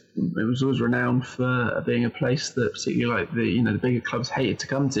 It was always renowned for being a place that particularly like the bigger clubs hated to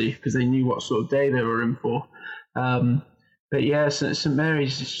come to because they knew what sort of day they were in for. But yeah, St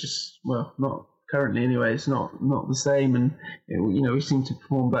Mary's is just, well, not currently anyway, it's not the same, and we seem to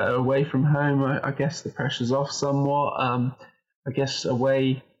perform better away from home. I guess the pressure's off somewhat. I guess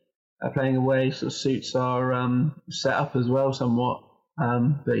playing away sort of suits our setup as well somewhat.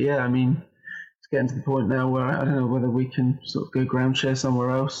 But yeah, I mean, it's getting to the point now where I don't know whether we can sort of go ground share somewhere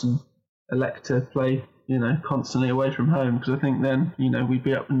else and elect to play, constantly away from home, because I think then, we'd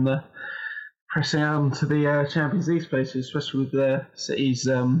be up in the pressing on to the Champions League places, especially with the City's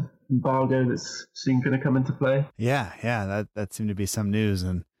embargo that's soon going to come into play. Yeah, that seemed to be some news,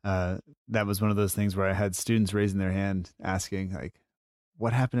 and that was one of those things where I had students raising their hand asking, like,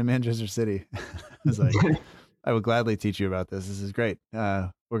 what happened in Manchester City? I was like, I would gladly teach you about this. This is great.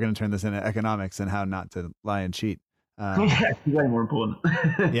 We're going to turn this into economics and how not to lie and cheat. Yeah, way more important.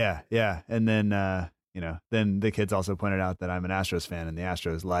 Yeah. And then, then the kids also pointed out that I'm an Astros fan, and the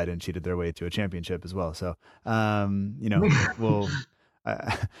Astros lied and cheated their way to a championship as well. So, we'll,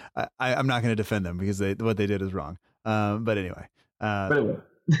 I'm not going to defend them because what they did is wrong. But anyway,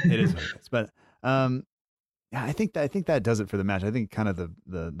 it is what it is. But, yeah, I think that does it for the match. I think kind of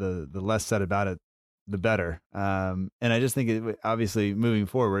the less said about it, the better. And I just think obviously moving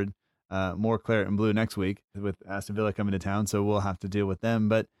forward, more claret and blue next week with Aston Villa coming to town. So we'll have to deal with them.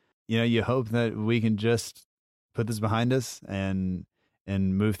 But, you hope that we can just put this behind us and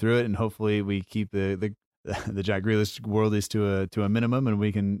move through it. And hopefully we keep the Jack Grealish worldies to a minimum, and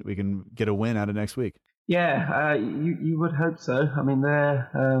we can get a win out of next week. Yeah, you would hope so. I mean, they're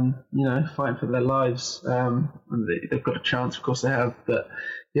fighting for their lives. And they've got a chance, of course they have. But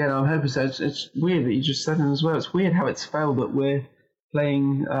yeah, no, I'm hoping so. It's weird that you just said it as well. It's weird how it's fell that we're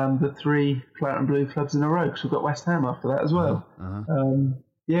playing the three claret and blue clubs in a row, because we've got West Ham after that as well. I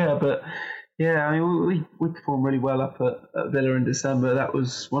mean, we performed really well up at Villa in December. That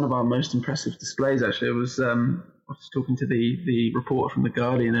was one of our most impressive displays, actually. It was. I was talking to the reporter from The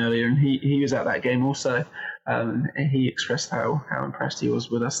Guardian earlier, and he was at that game also. And he expressed how impressed he was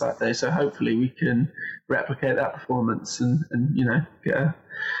with us that day. So hopefully we can replicate that performance and get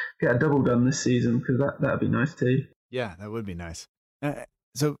a double done this season, because that'd be nice too. Yeah, that would be nice.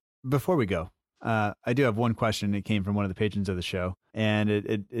 So before we go, I do have one question. It came from one of the patrons of the show, and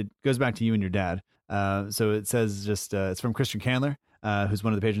it goes back to you and your dad. So it says it's from Christian Candler, who's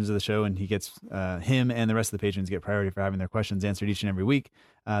one of the patrons of the show, and he gets him and the rest of the patrons get priority for having their questions answered each and every week.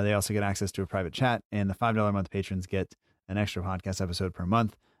 They also get access to a private chat, and the $5 a month patrons get an extra podcast episode per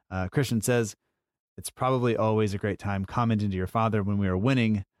month. Christian says, it's probably always a great time commenting to your father when we are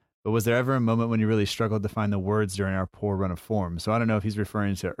winning, but was there ever a moment when you really struggled to find the words during our poor run of form? So I don't know if he's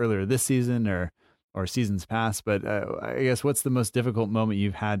referring to earlier this season or seasons past, but I guess what's the most difficult moment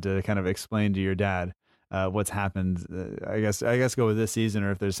you've had to kind of explain to your dad what's happened? I guess go with this season, or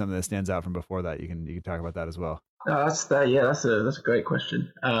if there's something that stands out from before that, you can talk about that as well. That's a great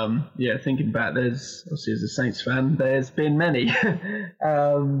question. Thinking back, there's obviously, as a Saints fan, there's been many.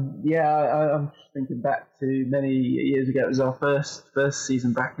 I'm just thinking back to many years ago. It was our first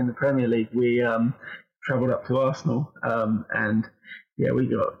season back in the Premier League. We travelled up to Arsenal, and we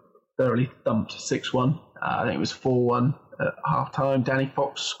got thoroughly thumped 6-1. I think it was 4-1 at half time. Danny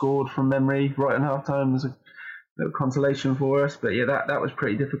Fox scored from memory right at half time. There's a little consolation for us, but that was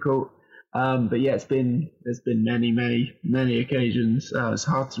pretty difficult. There's been many occasions. It's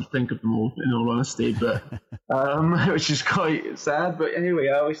hard to think of them all, in all honesty, but which is quite sad. But anyway,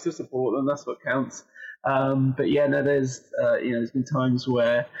 we still support them. That's what counts. There's been times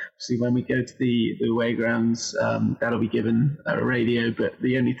where, obviously, when we go to the away grounds, that'll be given a radio. But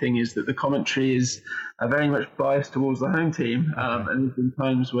the only thing is that the commentary is very much biased towards the home team. And there's been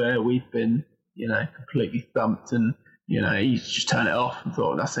times where we've been, completely thumped, and he's just turned it off and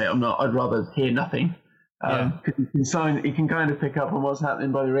thought, that's it. I'd rather hear nothing. Because you can kind of pick up on what's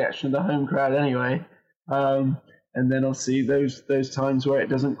happening by the reaction of the home crowd anyway. And then obviously those times where it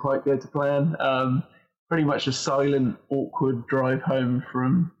doesn't quite go to plan. Pretty much a silent, awkward drive home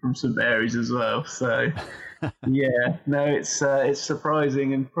from St Mary's as well. So, it's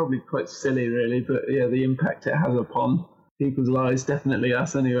surprising and probably quite silly, really. But the impact it has upon people's lives, definitely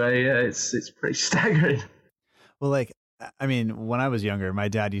us anyway. It's pretty staggering. Well, when I was younger, my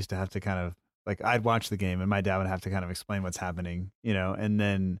dad used to have to kind of I'd watch the game, and my dad would have to kind of explain what's happening, and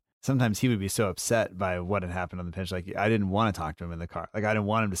then sometimes he would be so upset by what had happened on the pitch. I didn't want to talk to him in the car. I didn't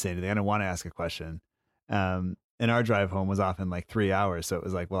want him to say anything. I didn't want to ask a question. And and our drive home was often like 3 hours. So it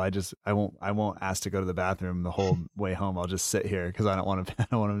was like, well, I won't ask to go to the bathroom the whole way home. I'll just sit here because I don't want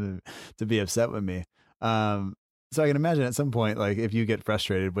him to be upset with me. So I can imagine at some point, like if you get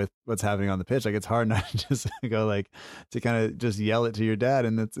frustrated with what's happening on the pitch, like it's hard not to just go like to kind of just yell it to your dad.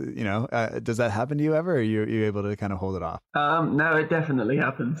 And that's, does that happen to you ever? Or are you able to kind of hold it off? No, it definitely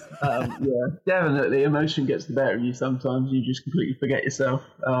happens. Yeah, definitely. Emotion gets the better of you. Sometimes you just completely forget yourself.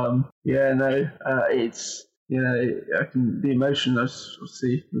 It's, the emotion I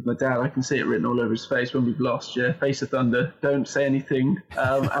see with my dad, I can see it written all over his face when we've lost. Yeah, face of thunder. Don't say anything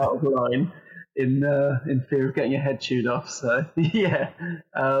out of line. In fear of getting your head chewed off. So yeah,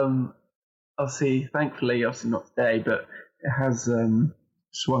 thankfully, not today, but it has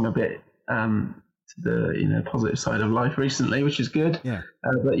swung a bit to the positive side of life recently, which is good. Yeah.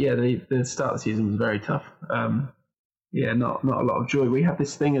 But yeah, the start of the season was very tough. Not a lot of joy. We have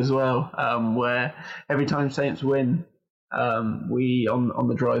this thing as well where every time Saints win, we on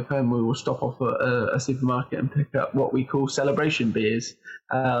the drive home we will stop off at a supermarket and pick up what we call celebration beers.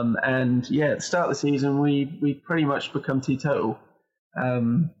 At the start of the season we pretty much become teetotal.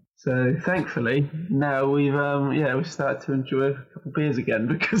 So thankfully now we've started to enjoy a couple of beers again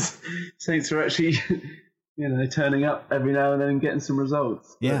because Saints are actually turning up every now and then and getting some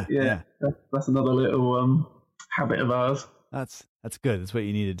results. Yeah. That's another little habit of ours. That's good. That's what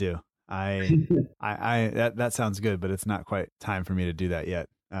you need to do. That sounds good, but it's not quite time for me to do that yet.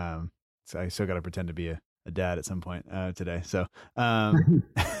 So I still got to pretend to be a dad at some point today. So, a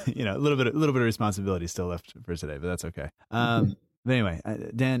little bit of responsibility still left for today, but that's okay. But anyway,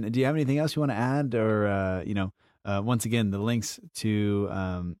 Dan, do you have anything else you want to add, or once again, the links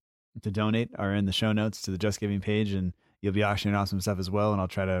to donate are in the show notes to the Just Giving page, and you'll be auctioning off some stuff as well, and I'll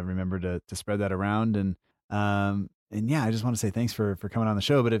try to remember to spread that around. And yeah, I just want to say thanks for coming on the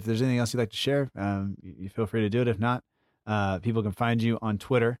show. But if there's anything else you'd like to share, you feel free to do it. If not, people can find you on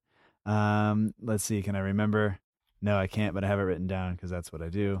Twitter. Let's see. Can I remember? No, I can't, but I have it written down because that's what I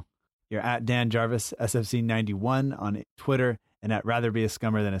do. You're at Dan Jarvis, SFC91 on Twitter, and at Rather Be a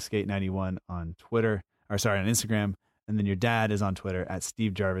Scummer Than a Skate 91 on Twitter, on Instagram. And then your dad is on Twitter at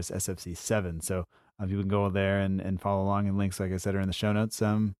Steve Jarvis, SFC7. So you can go there and follow along, and links, like I said, are in the show notes.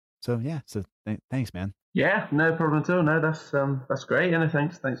 Thanks, man. Yeah, no problem at all. No, that's great. And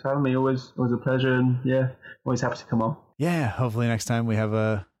thanks for having me. Always a pleasure, and yeah, always happy to come on. Yeah, hopefully next time we have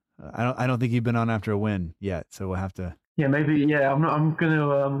I don't think you've been on after a win yet, so we'll have to. Yeah, maybe. Yeah, I'm going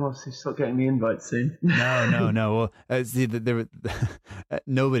to obviously start getting the invite soon. No. Well, see,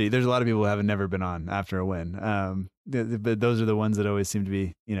 nobody. There's a lot of people who haven't never been on after a win. But those are the ones that always seem to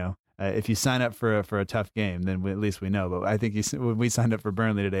be, if you sign up for a tough game, then at least we know. But I think when we signed up for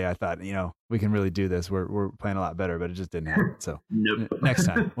Burnley today, I thought, we can really do this. We're playing a lot better, but it just didn't happen. So nope. Next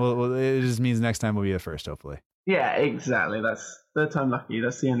time, well, it just means next time we'll be the first, hopefully. Yeah, exactly. That's third time lucky.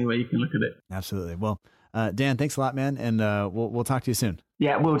 That's the only way you can look at it. Absolutely. Well, Dan, thanks a lot, man, and we'll talk to you soon.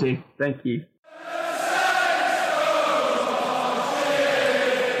 Yeah, will do. Thank you.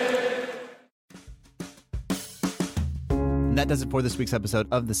 And that does it for this week's episode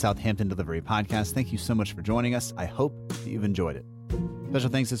of the Southampton Delivery Podcast. Thank you so much for joining us. I hope that you've enjoyed it. Special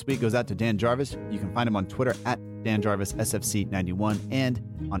thanks this week goes out to Dan Jarvis. You can find him on Twitter at Dan Jarvis SFC91 and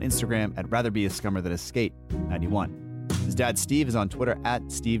on Instagram at Rather Be a Scummer Than a Skate 91. His dad Steve is on Twitter at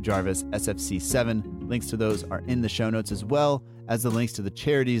Steve Jarvis SFC7. Links to those are in the show notes, as well as the links to the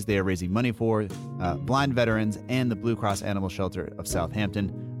charities they are raising money for, blind veterans and the Blue Cross Animal Shelter of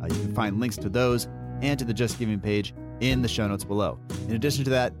Southampton. You can find links to those and to the Just Giving page in the show notes below. In addition to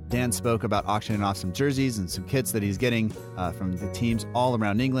that, Dan spoke about auctioning off some jerseys and some kits that he's getting from the teams all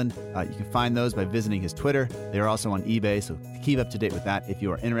around England. You can find those by visiting his Twitter. They are also on eBay, so keep up to date with that if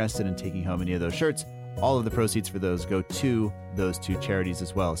you are interested in taking home any of those shirts. All of the proceeds for those go to those two charities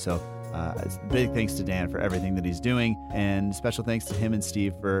as well. So big thanks to Dan for everything that he's doing, and special thanks to him and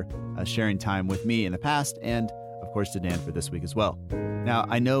Steve for sharing time with me in the past, and of course to Dan for this week as well. Now,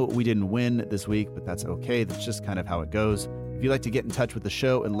 I know we didn't win this week, but that's okay. That's just kind of how it goes. If you'd like to get in touch with the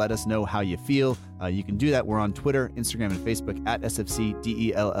show and let us know how you feel, you can do that. We're on Twitter, Instagram, and Facebook at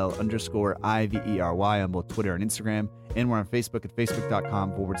SFCDELL_IVERY on both Twitter and Instagram. And we're on Facebook at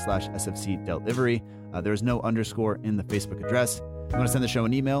facebook.com/SFC Delivery. There is no underscore in the Facebook address. If you want to send the show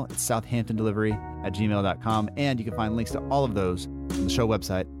an email, it's southamptondelivery@gmail.com. And you can find links to all of those on the show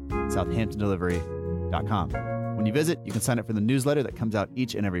website, southamptondelivery.com. When you visit, you can sign up for the newsletter that comes out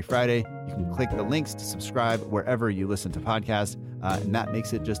each and every Friday. You can click the links to subscribe wherever you listen to podcasts, and that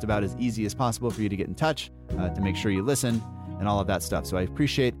makes it just about as easy as possible for you to get in touch, to make sure you listen, and all of that stuff. So I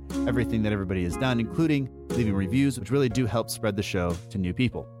appreciate everything that everybody has done, including leaving reviews, which really do help spread the show to new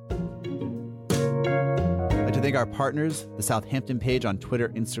people. I'd like to to thank our partners, the Southampton page on Twitter,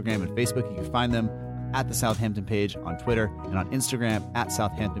 Instagram, and Facebook. You can find them at the Southampton page on Twitter and on Instagram at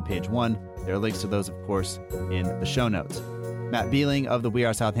Southampton page 1. There are links to those, of course, in the show notes. Matt Beeling of the We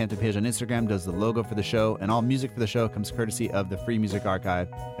Are Southampton page on Instagram does the logo for the show, and all music for the show comes courtesy of the Free Music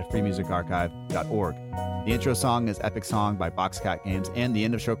Archive at freemusicarchive.org. The intro song is Epic Song by Boxcat Games, and the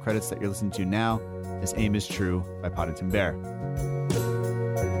end of show credits that you're listening to now is Aim is True by Poddington Bear.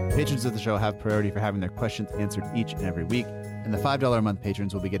 Patrons of the show have priority for having their questions answered each and every week, and the $5 a month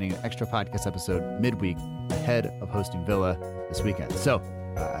patrons will be getting an extra podcast episode midweek ahead of hosting Villa this weekend. So,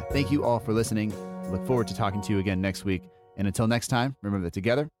 thank you all for listening. Look forward to talking to you again next week. And until next time, remember that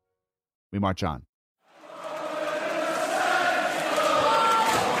together, we march on.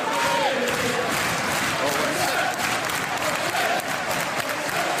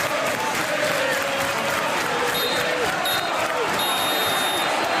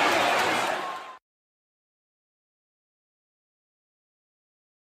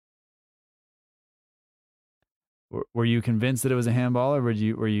 Were you convinced that it was a handball, or do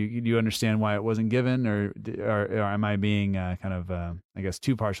you understand why it wasn't given, or am I being I guess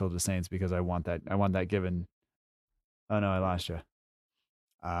too partial to Saints because I want that given? Oh no, I lost you.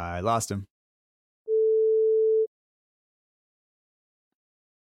 I lost him.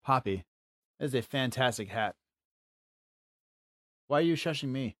 Poppy, that is a fantastic hat. Why are you shushing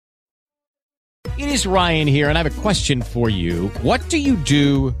me? It is Ryan here, and I have a question for you. What do you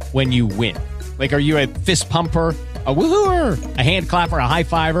do when you win? Like, are you a fist pumper, a woohooer, a hand clapper, a high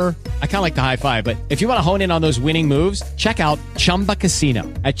fiver? I kind of like the high five, but if you want to hone in on those winning moves, check out Chumba Casino.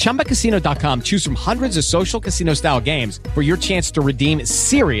 At ChumbaCasino.com, choose from hundreds of social casino style games for your chance to redeem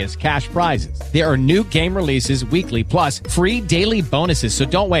serious cash prizes. There are new game releases weekly, plus free daily bonuses. So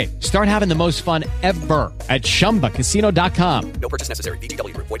don't wait. Start having the most fun ever at ChumbaCasino.com. No purchase necessary.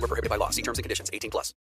 VGW Group. Void where prohibited by law. See terms and conditions. 18+.